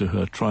questions to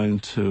her, trying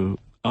to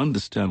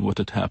understand what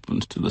had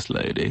happened to this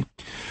lady.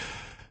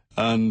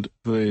 And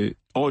the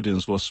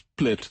audience was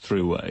split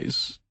 3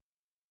 ways.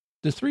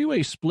 the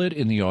three-way split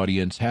in the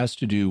audience has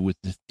to do with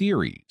the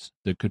theories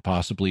that could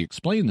possibly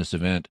explain this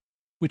event,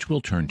 which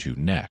we'll turn to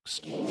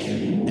next.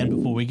 And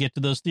before we get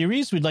to those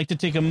theories, we'd like to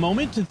take a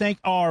moment to thank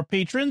our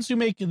patrons who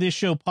make this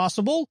show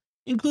possible,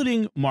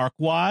 including Mark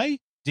Y.,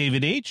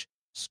 David H.,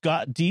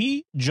 Scott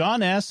D.,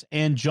 John S.,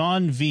 and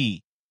John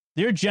V.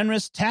 Their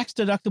generous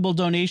tax-deductible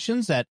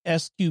donations at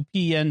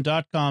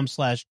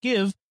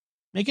sqpn.com/give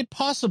make it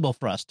possible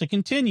for us to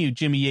continue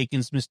Jimmy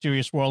Akin's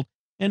Mysterious World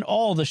and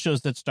all the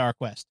shows that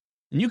StarQuest.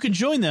 And you can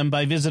join them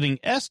by visiting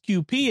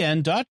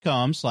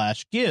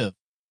sqpn.com/give.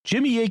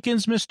 Jimmy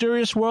Akin's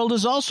Mysterious World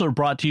is also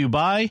brought to you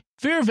by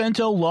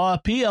Fearvento Law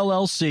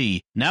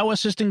PLLC, now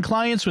assisting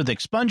clients with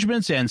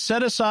expungements and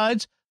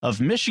set-asides of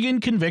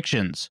Michigan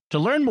convictions. To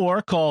learn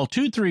more, call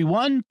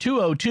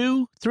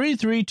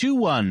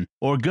 231-202-3321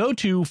 or go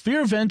to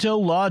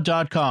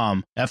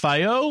fearventolaw.com,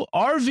 FIORVENTO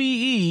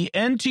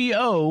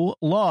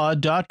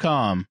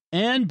law.com.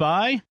 And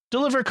by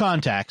Deliver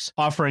Contacts,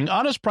 offering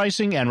honest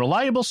pricing and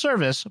reliable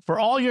service for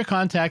all your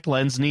contact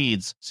lens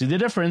needs. See the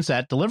difference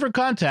at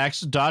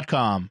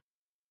delivercontacts.com.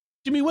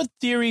 Jimmy, what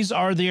theories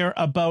are there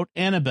about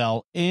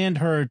Annabelle and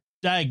her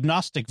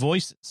diagnostic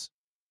voices?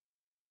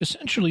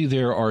 Essentially,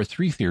 there are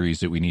three theories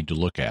that we need to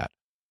look at.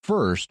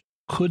 First,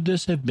 could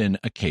this have been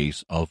a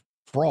case of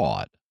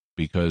fraud?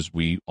 Because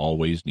we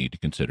always need to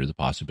consider the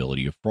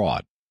possibility of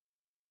fraud.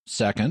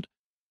 Second,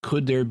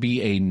 could there be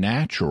a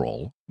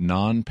natural,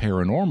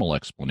 non-paranormal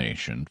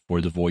explanation for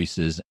the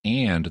voices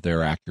and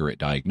their accurate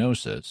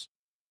diagnosis?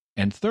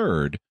 And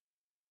third,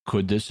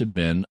 could this have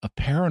been a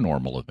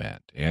paranormal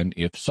event? And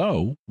if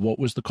so, what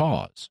was the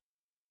cause?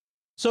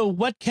 So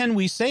what can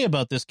we say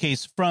about this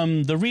case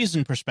from the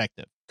reason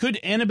perspective? Could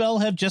Annabelle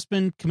have just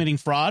been committing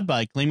fraud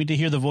by claiming to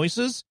hear the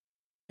voices?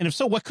 And if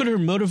so, what could her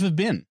motive have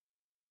been?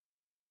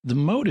 The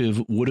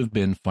motive would have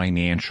been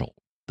financial.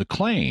 The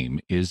claim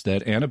is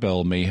that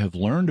Annabelle may have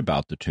learned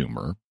about the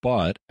tumor,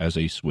 but as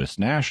a Swiss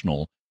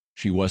national,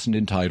 she wasn't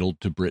entitled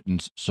to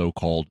Britain's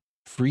so-called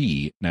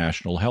free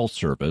National Health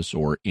Service,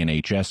 or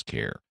NHS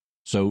care.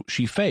 So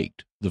she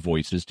faked the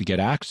voices to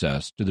get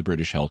access to the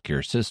British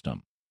healthcare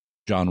system.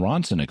 John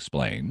Ronson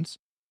explains,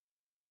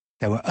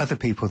 There were other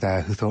people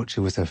there who thought she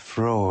was a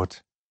fraud.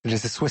 That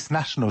as a Swiss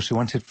national, she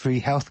wanted free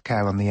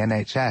healthcare on the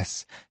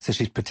NHS, so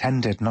she'd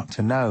pretended not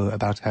to know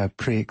about her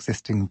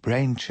pre-existing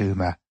brain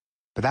tumour.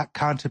 But that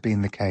can't have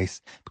been the case,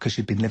 because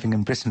she'd been living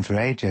in Britain for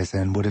ages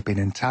and would have been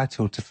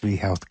entitled to free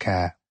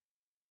healthcare.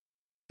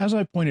 As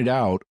I pointed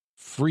out,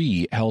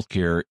 free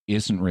healthcare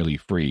isn't really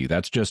free.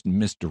 That's just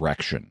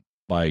misdirection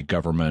by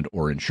government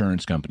or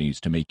insurance companies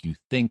to make you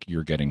think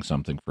you're getting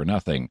something for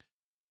nothing,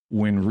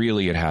 when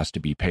really it has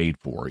to be paid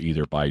for,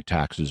 either by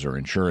taxes or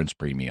insurance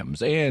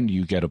premiums, and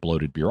you get a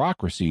bloated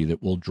bureaucracy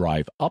that will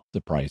drive up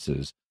the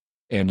prices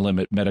and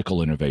limit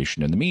medical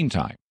innovation in the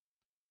meantime.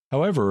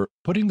 However,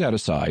 putting that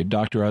aside,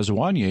 Dr.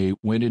 Azuwanye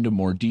went into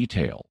more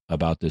detail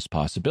about this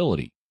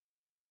possibility.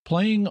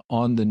 Playing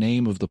on the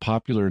name of the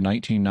popular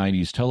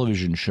 1990s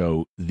television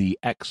show The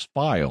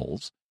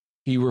X-Files,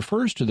 he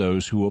refers to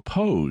those who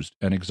opposed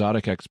an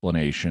exotic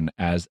explanation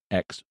as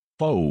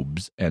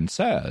X-phobes and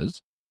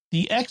says,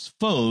 The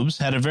X-phobes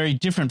had a very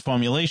different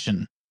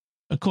formulation.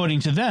 According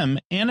to them,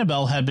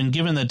 Annabelle had been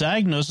given the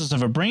diagnosis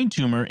of a brain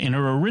tumor in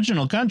her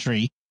original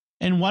country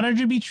and wanted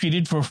to be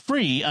treated for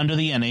free under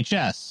the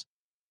NHS.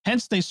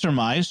 Hence, they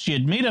surmised she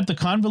had made up the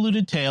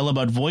convoluted tale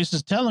about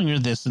voices telling her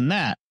this and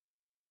that.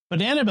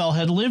 But Annabelle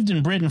had lived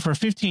in Britain for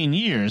 15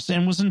 years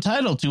and was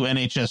entitled to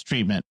NHS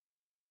treatment.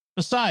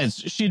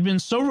 Besides, she had been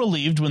so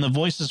relieved when the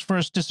voices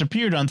first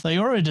disappeared on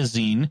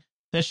thioridazine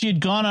that she had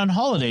gone on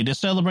holiday to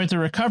celebrate the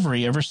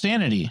recovery of her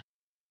sanity.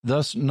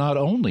 Thus, not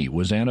only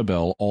was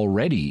Annabelle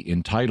already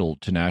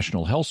entitled to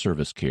National Health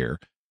Service care,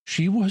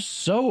 she was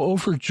so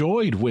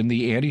overjoyed when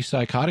the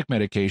antipsychotic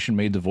medication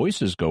made the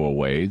voices go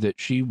away that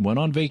she went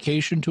on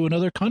vacation to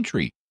another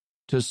country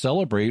to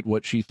celebrate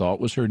what she thought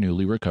was her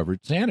newly recovered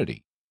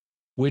sanity,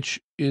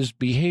 which is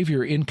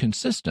behavior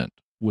inconsistent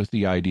with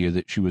the idea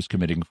that she was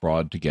committing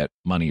fraud to get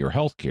money or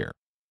health care,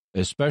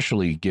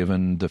 especially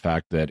given the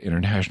fact that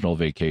international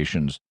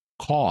vacations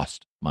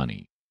cost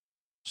money.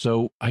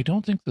 So I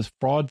don't think the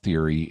fraud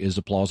theory is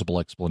a plausible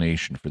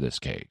explanation for this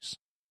case.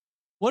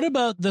 What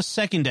about the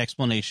second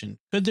explanation?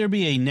 Could there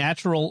be a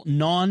natural,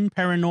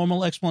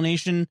 non-paranormal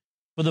explanation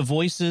for the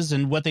voices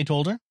and what they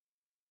told her?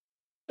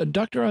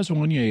 Dr.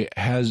 Azuwanye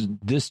has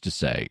this to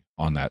say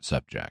on that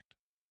subject.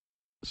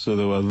 So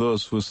there were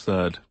those who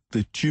said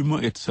the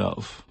tumor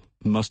itself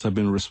must have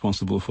been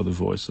responsible for the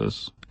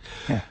voices.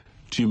 Yeah.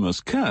 Tumors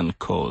can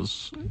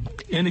cause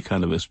any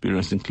kind of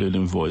experience,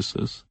 including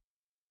voices.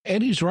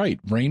 And he's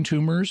right. Brain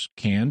tumors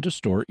can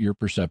distort your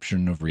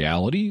perception of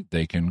reality.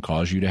 They can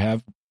cause you to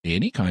have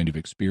any kind of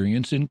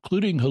experience,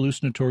 including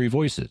hallucinatory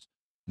voices.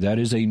 That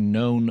is a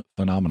known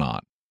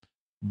phenomenon.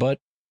 But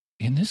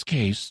in this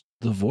case,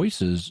 the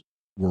voices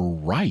were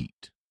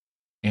right.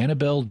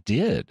 Annabelle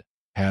did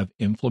have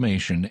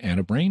inflammation and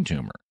a brain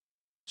tumor.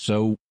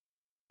 So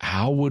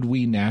how would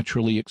we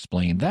naturally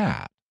explain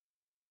that?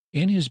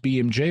 In his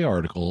BMJ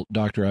article,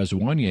 Dr.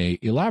 Azuwanye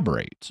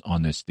elaborates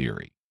on this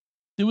theory.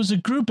 There was a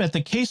group at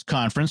the case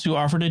conference who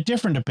offered a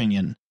different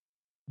opinion.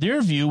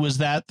 Their view was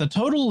that, the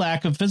total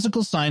lack of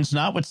physical signs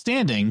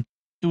notwithstanding,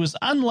 it was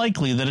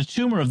unlikely that a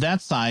tumor of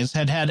that size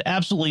had had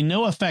absolutely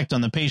no effect on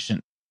the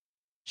patient.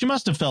 She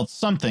must have felt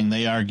something,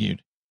 they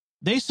argued.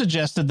 They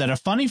suggested that a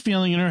funny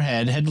feeling in her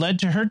head had led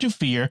to her to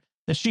fear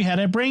that she had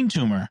a brain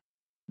tumor.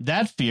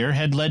 That fear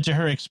had led to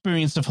her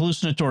experience of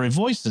hallucinatory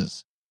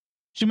voices.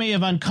 She may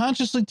have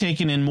unconsciously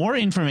taken in more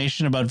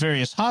information about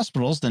various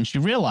hospitals than she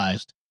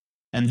realized,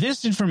 and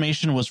this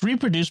information was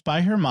reproduced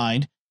by her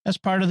mind as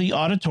part of the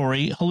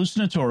auditory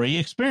hallucinatory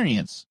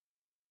experience.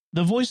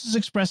 The voices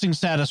expressing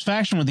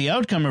satisfaction with the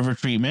outcome of her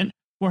treatment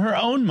were her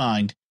own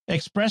mind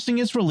expressing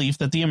its relief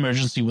that the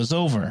emergency was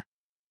over,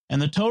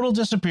 and the total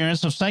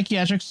disappearance of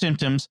psychiatric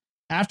symptoms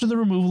after the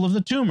removal of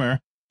the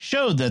tumor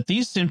showed that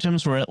these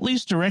symptoms were at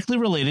least directly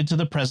related to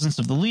the presence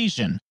of the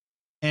lesion,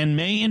 and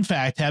may in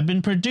fact have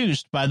been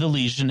produced by the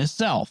lesion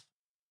itself.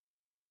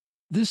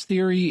 This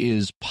theory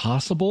is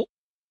possible.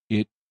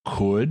 It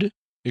could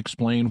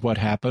explain what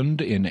happened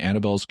in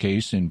Annabelle's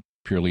case in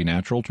purely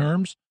natural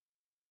terms,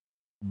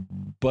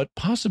 but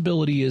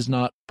possibility is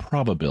not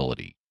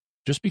probability.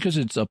 Just because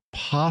it's a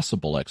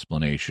possible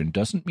explanation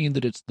doesn't mean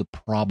that it's the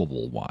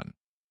probable one.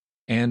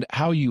 And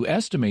how you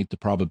estimate the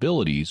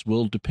probabilities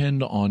will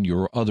depend on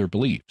your other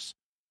beliefs.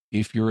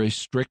 If you're a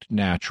strict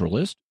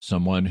naturalist,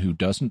 someone who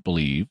doesn't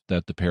believe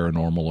that the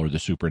paranormal or the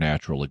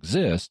supernatural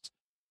exists,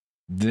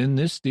 then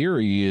this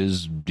theory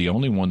is the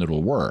only one that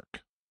will work.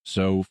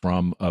 So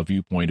from a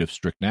viewpoint of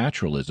strict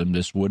naturalism,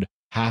 this would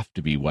have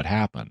to be what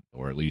happened,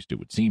 or at least it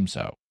would seem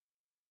so.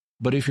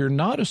 But if you're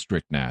not a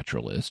strict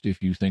naturalist,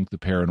 if you think the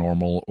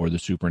paranormal or the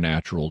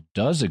supernatural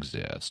does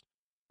exist,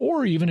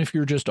 or even if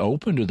you're just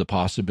open to the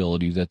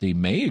possibility that they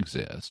may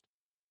exist,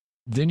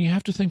 then you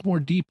have to think more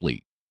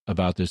deeply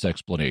about this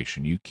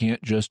explanation. You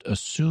can't just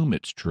assume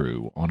it's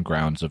true on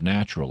grounds of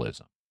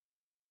naturalism.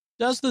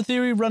 Does the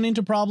theory run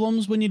into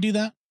problems when you do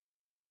that?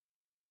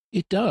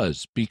 It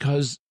does,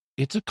 because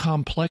it's a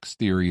complex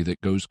theory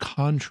that goes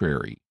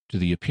contrary to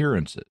the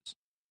appearances.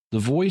 The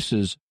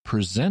voices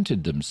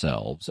presented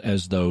themselves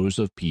as those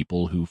of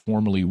people who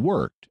formerly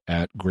worked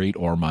at Great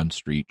Ormond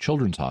Street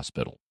Children's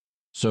Hospital.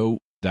 So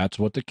that's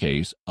what the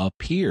case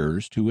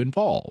appears to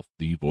involve,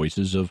 the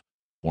voices of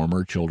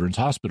former children's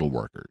hospital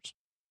workers.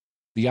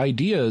 The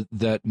idea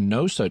that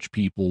no such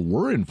people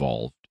were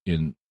involved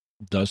in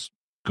thus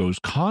goes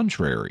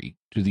contrary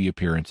to the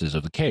appearances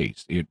of the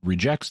case. It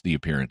rejects the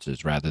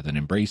appearances rather than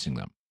embracing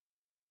them.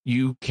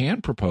 You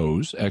can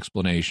propose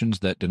explanations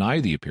that deny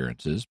the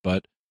appearances,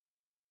 but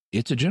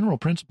it's a general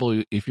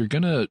principle. If you're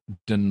going to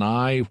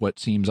deny what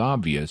seems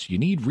obvious, you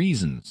need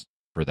reasons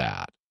for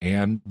that.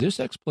 And this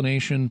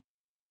explanation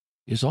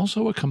is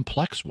also a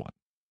complex one.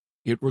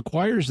 It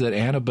requires that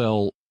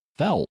Annabelle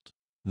felt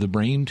the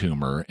brain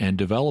tumor and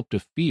developed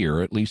a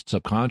fear, at least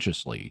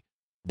subconsciously,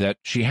 that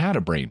she had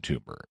a brain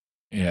tumor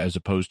as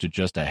opposed to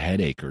just a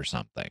headache or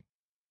something.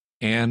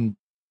 And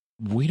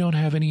we don't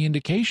have any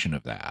indication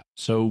of that.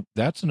 So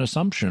that's an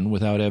assumption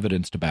without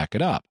evidence to back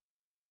it up.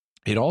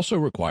 It also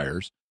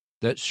requires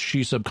that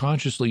she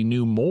subconsciously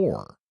knew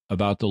more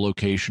about the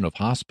location of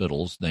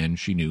hospitals than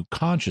she knew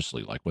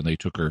consciously, like when they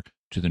took her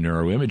to the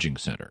neuroimaging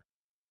center.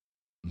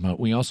 But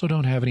we also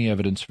don't have any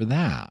evidence for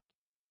that.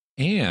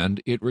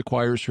 And it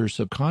requires her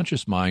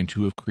subconscious mind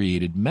to have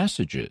created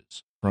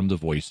messages from the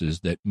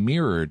voices that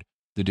mirrored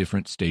the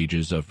different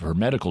stages of her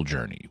medical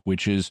journey,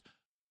 which is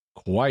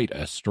quite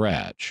a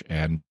stretch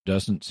and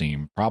doesn't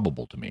seem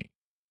probable to me.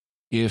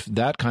 If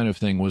that kind of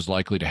thing was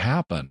likely to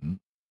happen,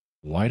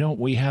 why don't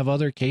we have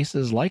other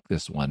cases like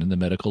this one in the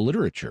medical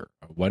literature?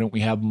 Why don't we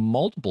have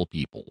multiple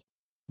people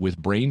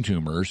with brain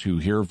tumors who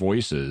hear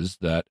voices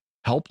that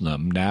help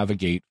them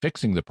navigate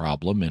fixing the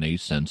problem in a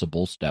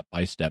sensible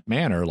step-by-step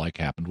manner like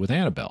happened with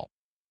Annabelle?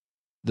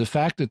 The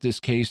fact that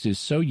this case is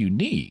so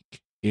unique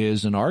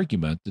is an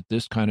argument that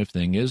this kind of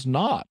thing is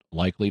not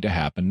likely to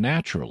happen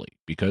naturally,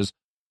 because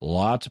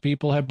lots of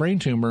people have brain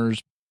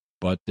tumors,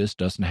 but this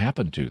doesn't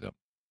happen to them.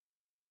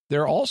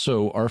 There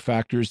also are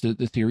factors that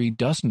the theory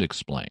doesn't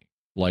explain,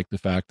 like the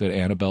fact that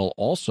Annabelle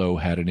also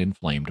had an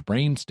inflamed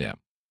brainstem,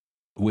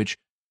 which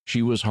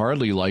she was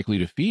hardly likely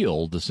to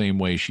feel the same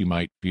way she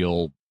might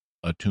feel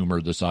a tumor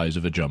the size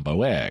of a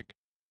jumbo egg.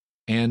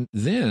 And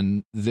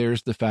then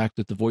there's the fact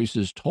that the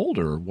voices told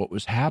her what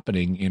was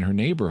happening in her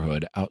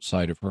neighborhood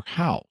outside of her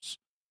house,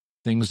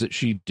 things that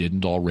she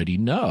didn't already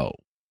know,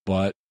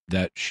 but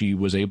that she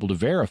was able to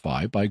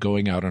verify by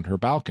going out on her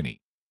balcony.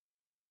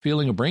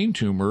 Feeling a brain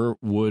tumor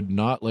would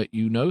not let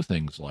you know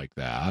things like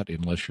that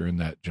unless you're in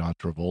that John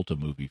Travolta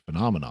movie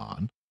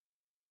Phenomenon.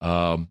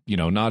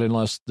 Not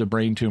unless the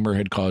brain tumor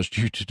had caused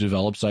you to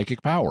develop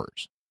psychic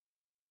powers.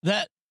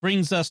 That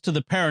brings us to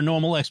the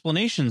paranormal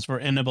explanations for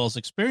Annabelle's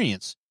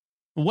experience.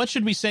 What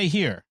should we say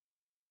here?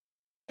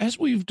 As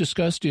we've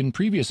discussed in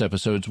previous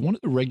episodes, one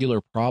of the regular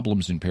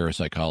problems in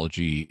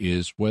parapsychology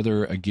is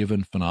whether a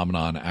given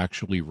phenomenon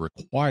actually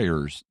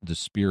requires the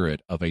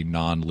spirit of a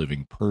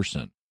non-living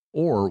person,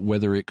 or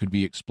whether it could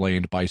be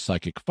explained by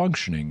psychic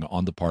functioning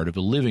on the part of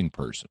a living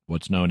person,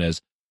 what's known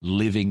as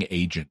living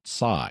agent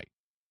psi.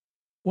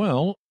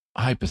 Well,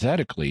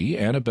 hypothetically,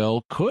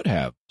 Annabelle could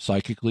have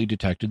psychically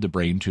detected the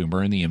brain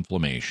tumor and the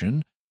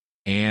inflammation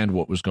and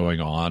what was going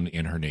on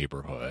in her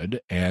neighborhood,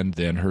 and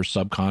then her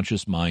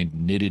subconscious mind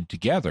knitted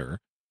together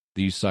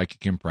these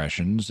psychic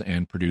impressions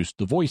and produced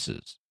the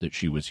voices that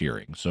she was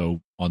hearing.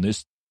 So on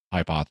this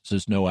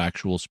hypothesis, no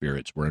actual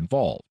spirits were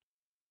involved.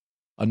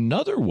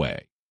 Another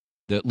way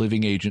that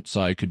living agent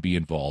psi could be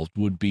involved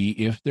would be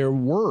if there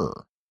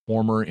were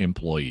former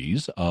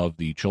employees of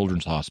the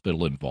children's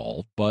hospital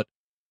involved, but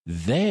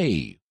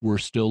they were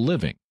still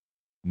living.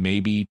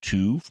 Maybe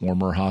two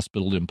former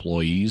hospital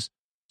employees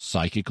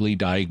psychically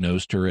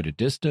diagnosed her at a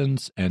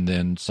distance and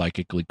then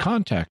psychically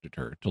contacted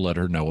her to let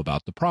her know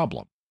about the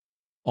problem.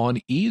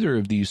 On either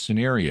of these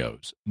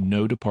scenarios,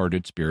 no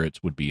departed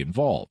spirits would be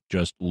involved,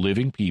 just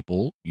living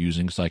people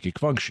using psychic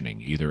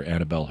functioning, either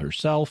Annabelle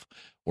herself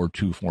or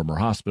two former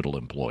hospital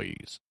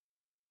employees.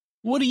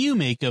 What do you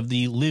make of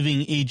the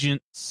living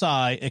agent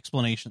psi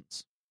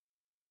explanations?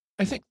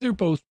 I think they're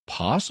both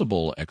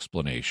possible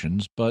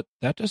explanations, but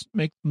that doesn't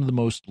make them the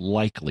most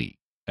likely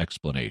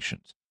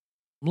explanations.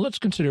 Let's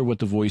consider what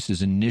the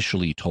voices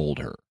initially told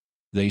her.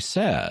 They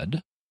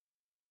said,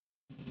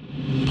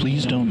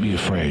 "Please don't be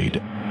afraid.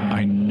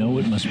 I know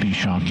it must be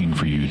shocking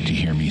for you to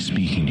hear me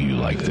speaking to you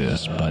like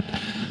this, but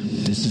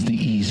this is the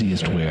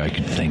easiest way I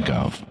could think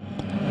of.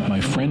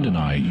 My friend and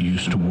I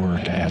used to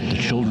work at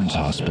the Children's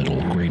Hospital,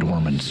 Great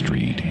Ormond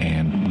Street,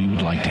 and we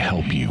would like to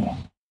help you."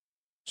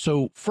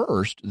 So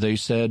first, they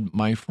said,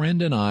 my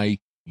friend and I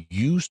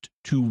used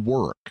to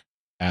work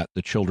at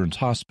the Children's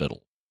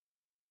Hospital.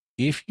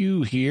 If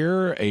you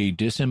hear a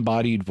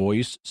disembodied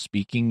voice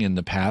speaking in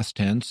the past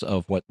tense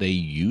of what they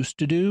used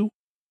to do,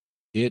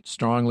 it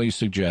strongly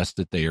suggests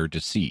that they are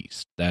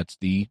deceased. That's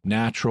the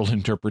natural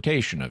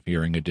interpretation of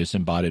hearing a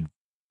disembodied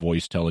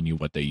voice telling you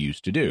what they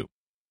used to do.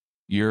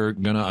 You're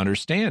going to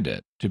understand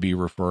it to be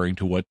referring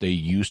to what they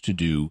used to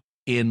do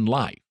in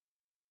life.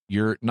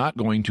 You're not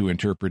going to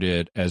interpret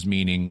it as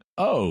meaning,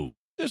 oh,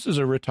 this is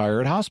a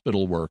retired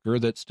hospital worker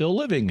that's still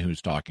living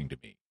who's talking to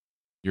me.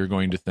 You're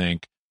going to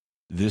think,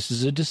 this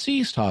is a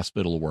deceased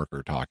hospital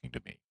worker talking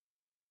to me.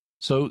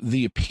 So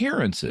the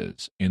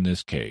appearances in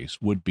this case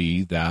would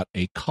be that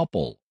a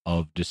couple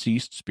of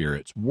deceased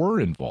spirits were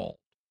involved.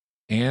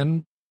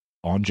 And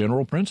on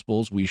general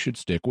principles, we should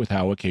stick with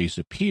how a case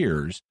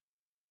appears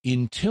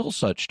until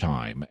such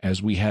time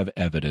as we have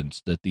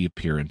evidence that the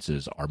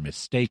appearances are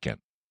mistaken.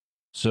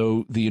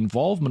 So the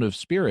involvement of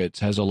spirits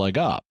has a leg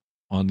up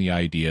on the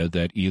idea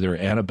that either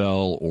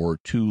Annabelle or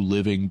two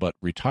living but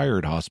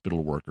retired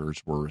hospital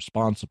workers were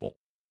responsible.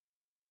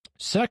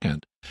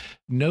 Second,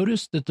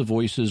 notice that the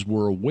voices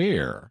were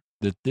aware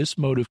that this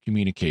mode of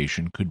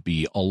communication could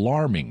be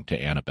alarming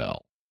to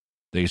Annabelle.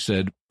 They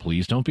said,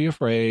 please don't be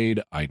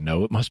afraid. I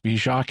know it must be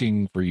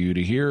shocking for you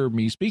to hear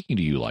me speaking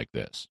to you like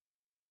this.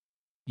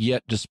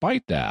 Yet,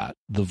 despite that,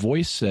 the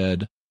voice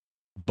said,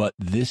 but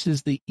this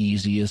is the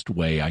easiest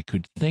way I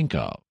could think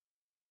of.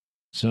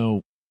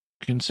 So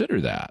consider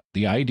that.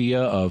 The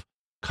idea of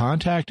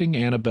contacting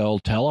Annabelle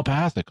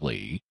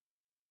telepathically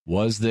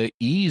was the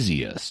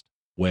easiest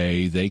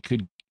way they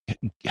could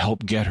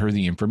help get her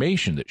the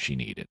information that she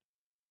needed.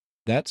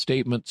 That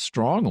statement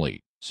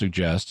strongly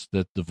suggests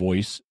that the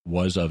voice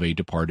was of a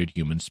departed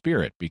human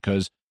spirit,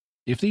 because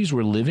if these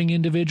were living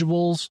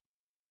individuals,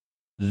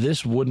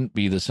 this wouldn't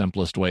be the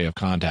simplest way of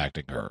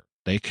contacting her.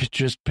 They could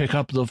just pick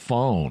up the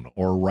phone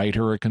or write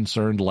her a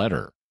concerned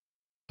letter.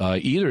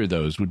 Either of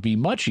those would be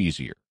much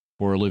easier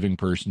for a living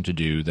person to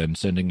do than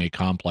sending a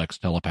complex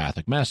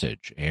telepathic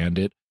message, and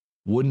it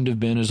wouldn't have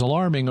been as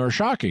alarming or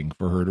shocking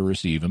for her to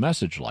receive a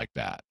message like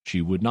that.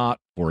 She would not,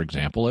 for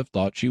example, have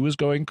thought she was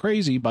going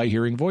crazy by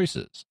hearing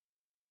voices.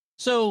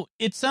 So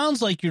it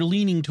sounds like you're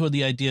leaning toward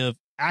the idea of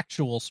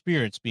actual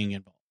spirits being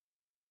involved.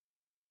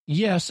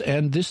 Yes,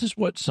 and this is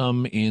what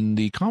some in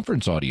the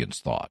conference audience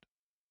thought.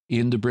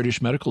 In the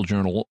British Medical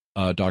Journal,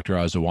 Dr.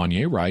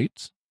 Azawanye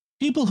writes,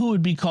 people who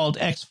would be called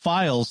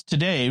X-Files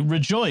today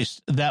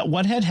rejoiced that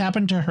what had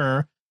happened to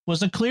her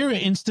was a clear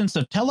instance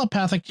of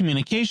telepathic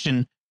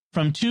communication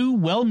from two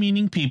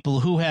well-meaning people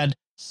who had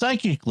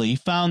psychically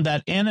found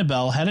that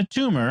Annabelle had a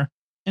tumor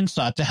and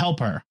sought to help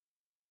her.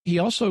 He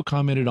also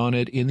commented on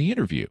it in the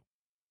interview.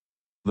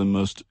 The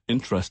most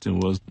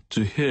interesting was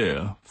to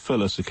hear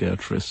fellow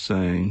psychiatrists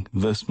saying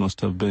this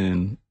must have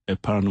been a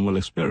paranormal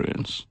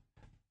experience.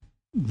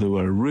 There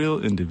were real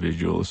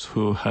individuals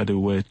who had a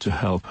way to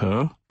help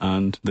her,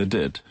 and they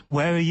did.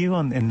 Where are you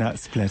on in that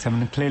split? I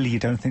mean, clearly you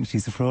don't think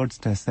she's a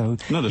fraudster, so...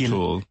 Not at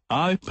all.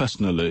 I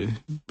personally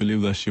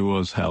believe that she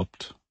was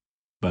helped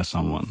by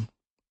someone.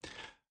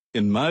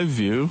 In my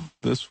view,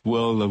 this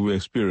world that we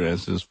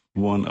experience is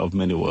one of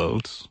many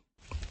worlds,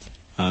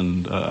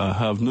 and I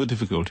have no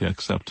difficulty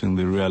accepting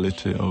the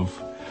reality of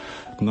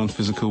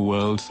non-physical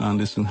worlds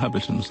and its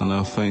inhabitants, and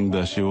I think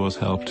that she was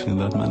helped in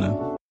that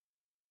manner.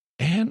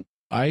 And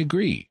I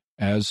agree.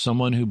 As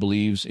someone who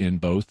believes in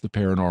both the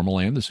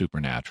paranormal and the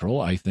supernatural,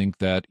 I think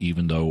that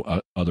even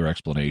though other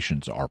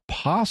explanations are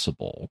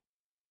possible,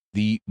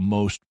 the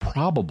most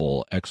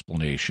probable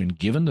explanation,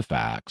 given the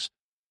facts,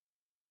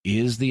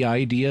 is the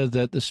idea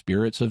that the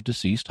spirits of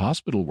deceased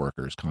hospital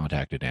workers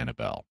contacted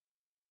Annabelle.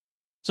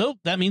 So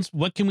that means,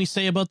 what can we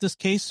say about this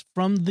case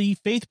from the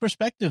faith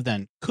perspective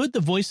then? Could the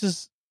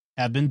voices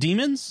have been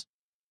demons?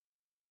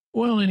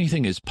 Well,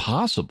 anything is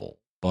possible,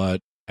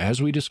 but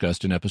as we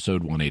discussed in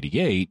episode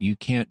 188, you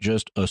can't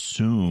just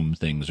assume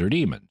things are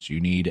demons. You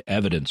need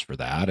evidence for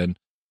that, and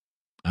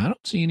I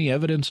don't see any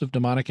evidence of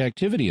demonic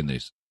activity in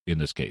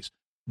this case.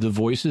 The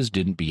voices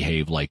didn't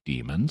behave like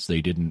demons.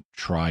 They didn't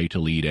try to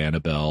lead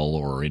Annabelle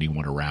or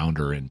anyone around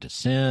her into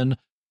sin.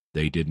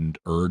 They didn't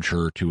urge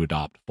her to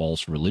adopt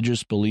false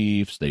religious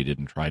beliefs. They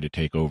didn't try to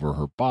take over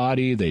her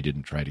body. They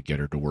didn't try to get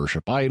her to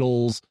worship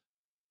idols.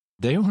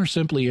 They were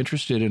simply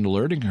interested in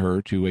alerting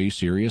her to a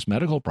serious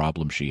medical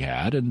problem she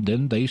had, and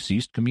then they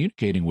ceased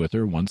communicating with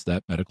her once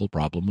that medical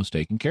problem was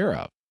taken care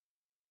of.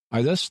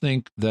 I thus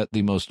think that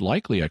the most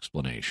likely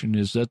explanation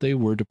is that they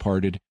were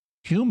departed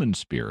human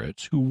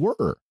spirits who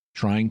were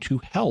trying to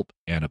help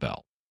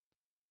Annabelle.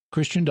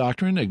 Christian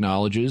doctrine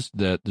acknowledges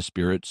that the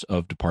spirits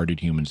of departed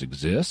humans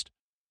exist.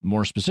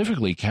 More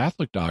specifically,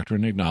 Catholic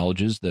doctrine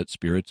acknowledges that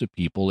spirits of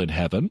people in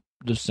heaven,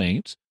 the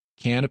saints,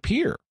 can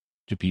appear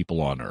to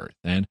people on earth,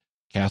 and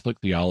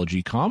Catholic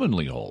theology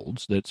commonly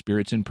holds that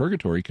spirits in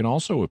purgatory can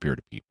also appear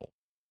to people.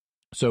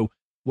 So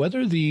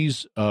whether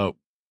these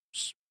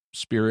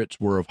spirits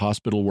were of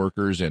hospital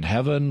workers in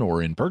heaven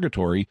or in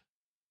purgatory,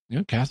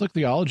 Catholic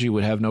theology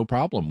would have no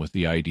problem with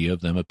the idea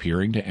of them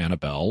appearing to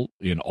Annabelle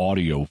in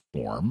audio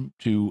form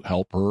to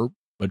help her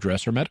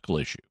address her medical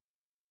issue.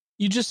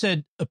 You just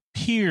said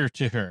appear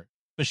to her,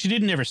 but she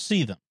didn't ever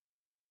see them.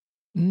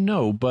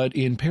 No, but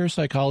in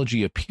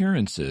parapsychology,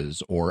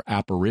 appearances, or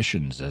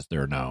apparitions as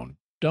they're known,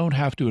 don't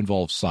have to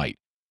involve sight.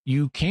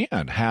 You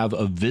can have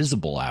a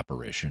visible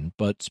apparition,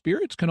 but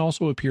spirits can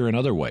also appear in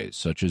other ways,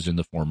 such as in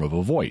the form of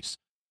a voice.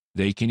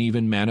 They can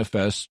even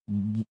manifest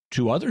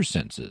to other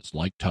senses,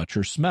 like touch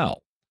or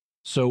smell.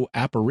 So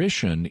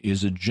apparition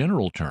is a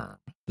general term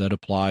that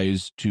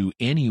applies to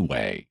any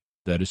way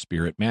that a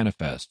spirit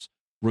manifests,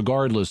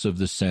 regardless of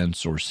the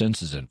sense or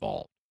senses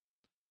involved.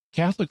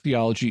 Catholic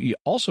theology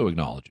also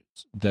acknowledges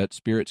that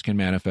spirits can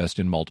manifest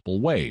in multiple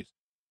ways.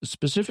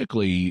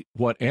 Specifically,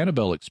 what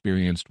Annabelle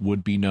experienced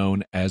would be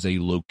known as a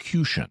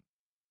locution.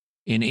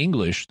 In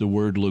English, the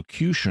word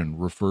locution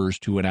refers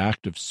to an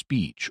act of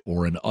speech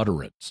or an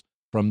utterance,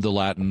 from the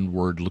Latin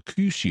word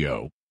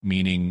locutio,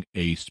 meaning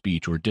a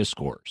speech or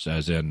discourse,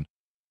 as in,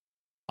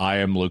 I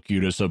am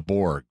Locutus of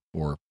Borg,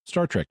 for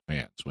Star Trek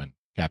fans, when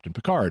Captain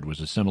Picard was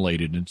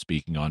assimilated and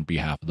speaking on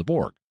behalf of the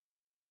Borg.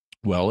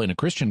 Well, in a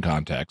Christian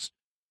context,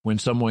 when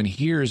someone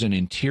hears an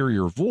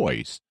interior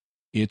voice,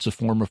 it's a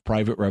form of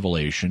private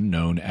revelation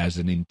known as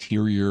an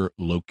interior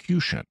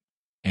locution.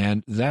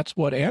 And that's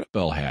what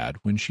Annabelle had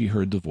when she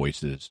heard the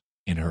voices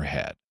in her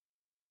head.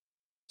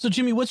 So,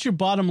 Jimmy, what's your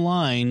bottom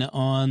line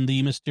on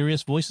the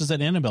mysterious voices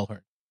that Annabelle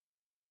heard?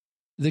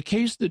 The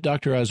case that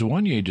Dr.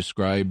 Azuanye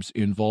describes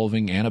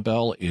involving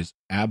Annabelle is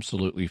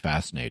absolutely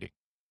fascinating.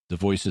 The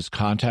voices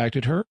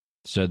contacted her,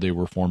 said they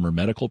were former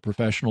medical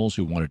professionals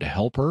who wanted to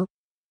help her.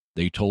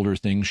 They told her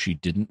things she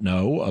didn't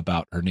know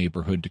about her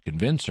neighborhood to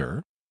convince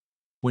her.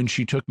 When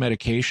she took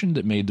medication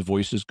that made the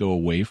voices go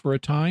away for a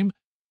time,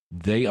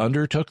 they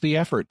undertook the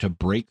effort to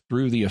break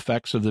through the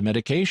effects of the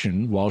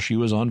medication while she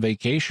was on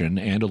vacation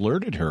and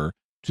alerted her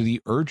to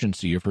the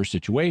urgency of her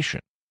situation.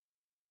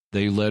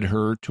 They led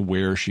her to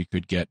where she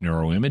could get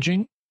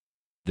neuroimaging.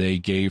 They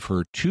gave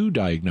her 2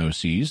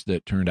 diagnoses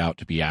that turned out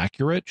to be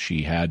accurate.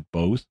 She had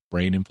both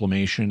brain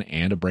inflammation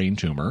and a brain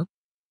tumor.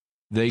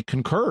 They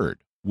concurred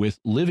with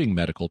living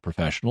medical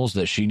professionals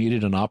that she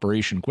needed an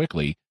operation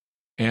quickly,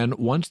 and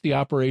once the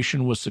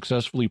operation was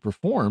successfully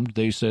performed,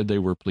 they said they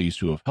were pleased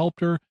to have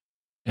helped her,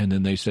 and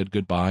then they said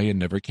goodbye and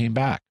never came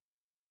back.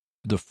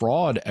 The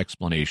fraud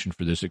explanation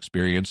for this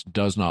experience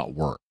does not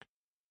work.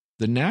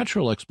 The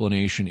natural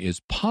explanation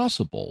is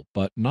possible,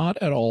 but not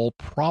at all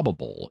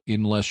probable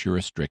unless you're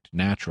a strict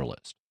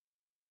naturalist.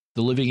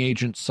 The living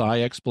agent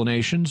psi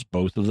explanations,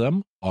 both of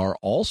them, are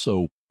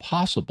also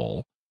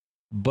possible,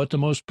 but the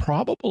most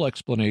probable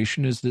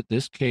explanation is that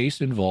this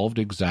case involved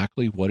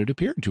exactly what it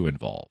appeared to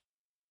involve.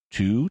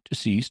 2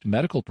 deceased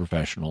medical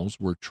professionals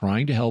were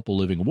trying to help a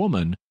living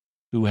woman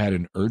who had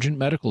an urgent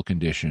medical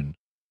condition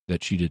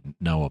that she didn't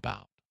know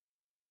about.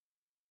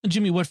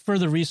 Jimmy, what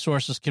further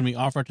resources can we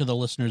offer to the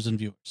listeners and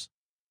viewers?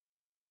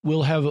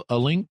 We'll have a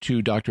link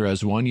to Dr.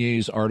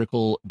 Azuanye's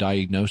article,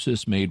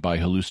 Diagnosis Made by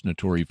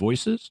Hallucinatory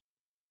Voices.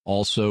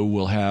 Also,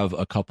 we'll have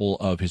a couple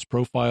of his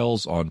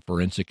profiles on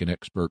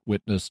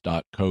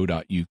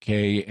forensicandexpertwitness.co.uk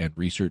and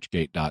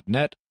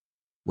researchgate.net.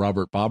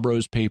 Robert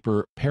Bobro's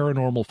paper,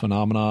 Paranormal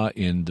Phenomena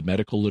in the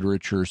Medical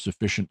Literature,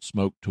 Sufficient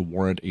Smoke to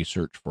Warrant a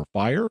Search for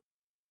Fire.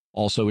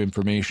 Also,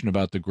 information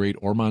about the Great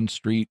Ormond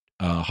Street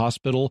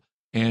Hospital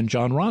and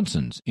John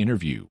Ronson's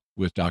interview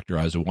with Dr.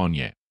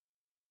 Azuanye.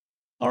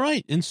 All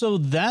right, and so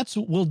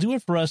will do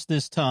it for us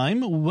this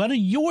time. What are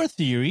your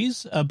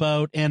theories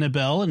about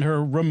Annabelle and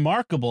her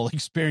remarkable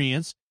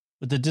experience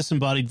with the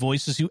disembodied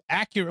voices who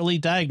accurately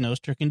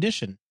diagnosed her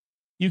condition?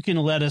 You can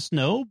let us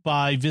know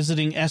by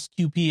visiting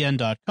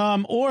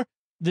sqpn.com or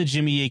the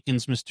Jimmy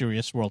Akin's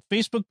Mysterious World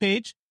Facebook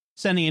page,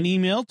 sending an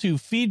email to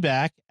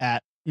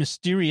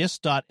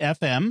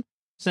feedback@mysterious.fm,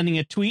 sending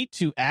a tweet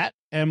to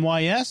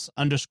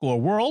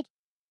 @mys_world,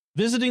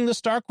 visiting the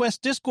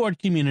StarQuest Discord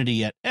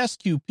community at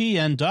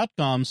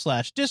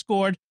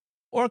sqpn.com/discord,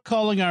 or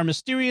calling our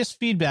mysterious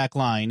feedback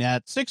line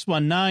at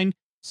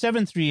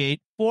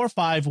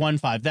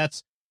 619-738-4515.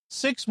 That's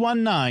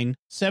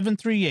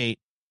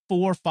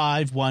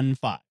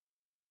 619-738-4515.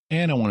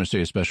 And I want to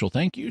say a special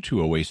thank you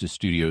to Oasis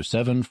Studio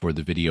 7 for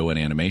the video and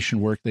animation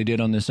work they did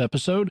on this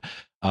episode.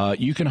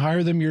 You can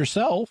hire them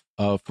yourself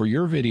for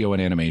your video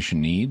and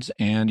animation needs,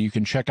 and you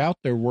can check out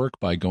their work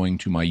by going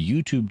to my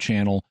YouTube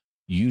channel,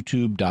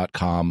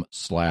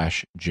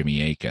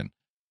 youtube.com/Jimmy Akin.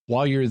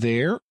 While you're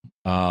there,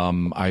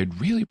 I'd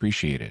really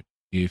appreciate it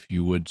if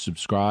you would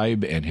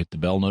subscribe and hit the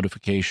bell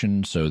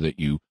notification so that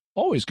you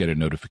always get a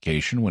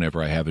notification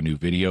whenever I have a new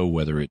video,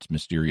 whether it's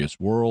Mysterious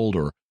World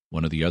or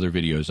one of the other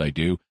videos I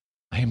do.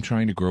 I am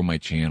trying to grow my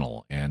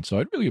channel, and so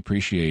I'd really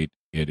appreciate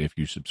it if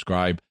you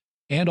subscribe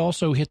and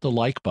also hit the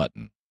like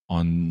button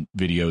on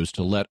videos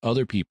to let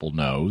other people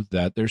know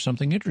that there's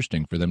something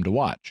interesting for them to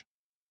watch.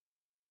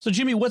 So,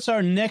 Jimmy, what's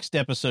our next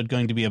episode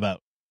going to be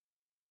about?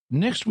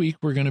 Next week,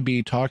 we're going to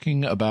be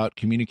talking about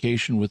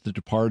communication with the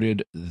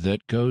departed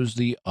that goes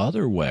the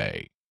other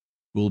way.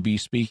 We'll be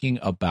speaking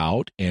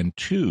about and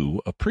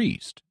to a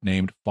priest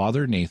named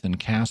Father Nathan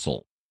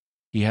Castle.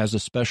 He has a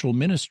special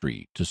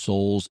ministry to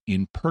souls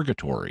in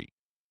purgatory.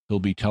 He'll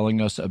be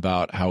telling us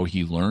about how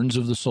he learns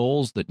of the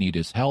souls that need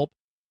his help,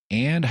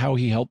 and how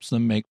he helps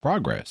them make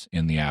progress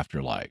in the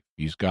afterlife.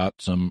 He's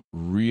got some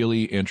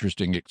really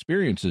interesting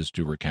experiences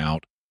to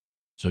recount,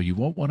 so you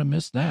won't want to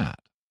miss that.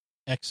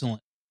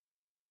 Excellent.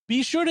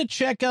 Be sure to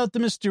check out the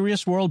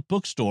Mysterious World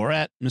bookstore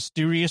at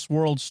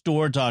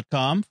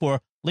mysteriousworldstore.com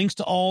for links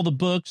to all the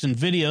books and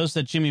videos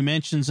that Jimmy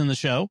mentions in the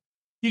show.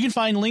 You can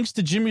find links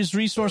to Jimmy's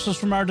resources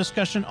from our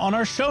discussion on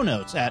our show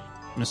notes at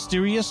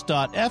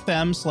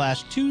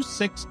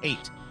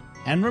mysterious.fm/268.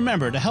 And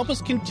remember, to help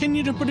us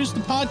continue to produce the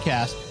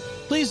podcast,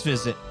 please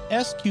visit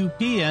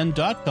sqpn.com/give.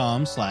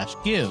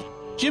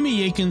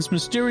 Jimmy Akin's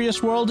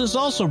Mysterious World is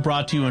also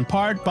brought to you in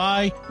part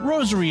by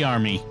Rosary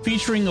Army,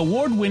 featuring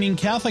award-winning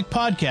Catholic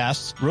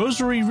podcasts,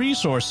 rosary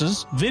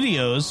resources,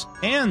 videos,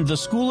 and the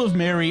School of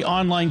Mary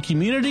online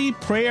community,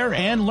 prayer,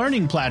 and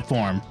learning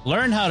platform.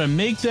 Learn how to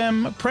make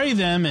them, pray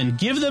them, and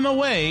give them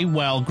away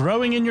while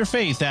growing in your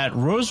faith at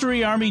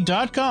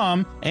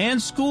rosaryarmy.com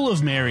and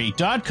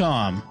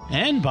schoolofmary.com.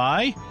 And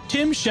by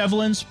Tim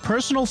Shevlin's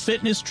Personal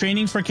Fitness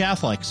Training for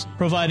Catholics,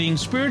 providing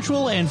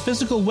spiritual and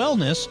physical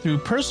wellness through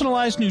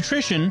personalized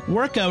nutrition,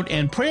 workout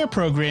and prayer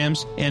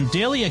programs, and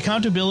daily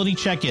accountability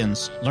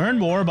check-ins. Learn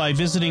more by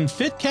visiting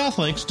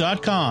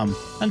fitcatholics.com.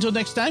 Until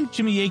next time,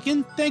 Jimmy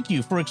Akin, thank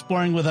you for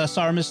exploring with us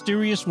our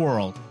mysterious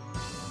world.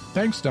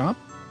 Thanks, Dom.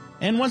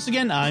 And once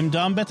again, I'm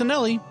Dom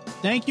Bettinelli.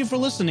 Thank you for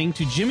listening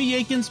to Jimmy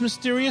Akin's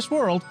Mysterious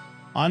World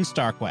on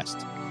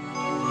StarQuest.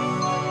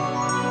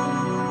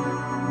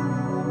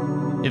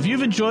 If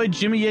you've enjoyed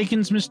Jimmy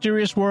Akin's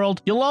Mysterious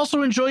World, you'll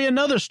also enjoy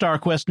another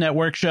StarQuest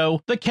Network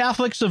show, The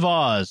Catholics of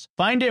Oz.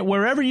 Find it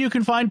wherever you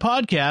can find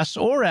podcasts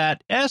or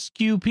at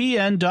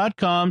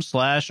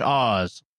sqpn.com/Oz.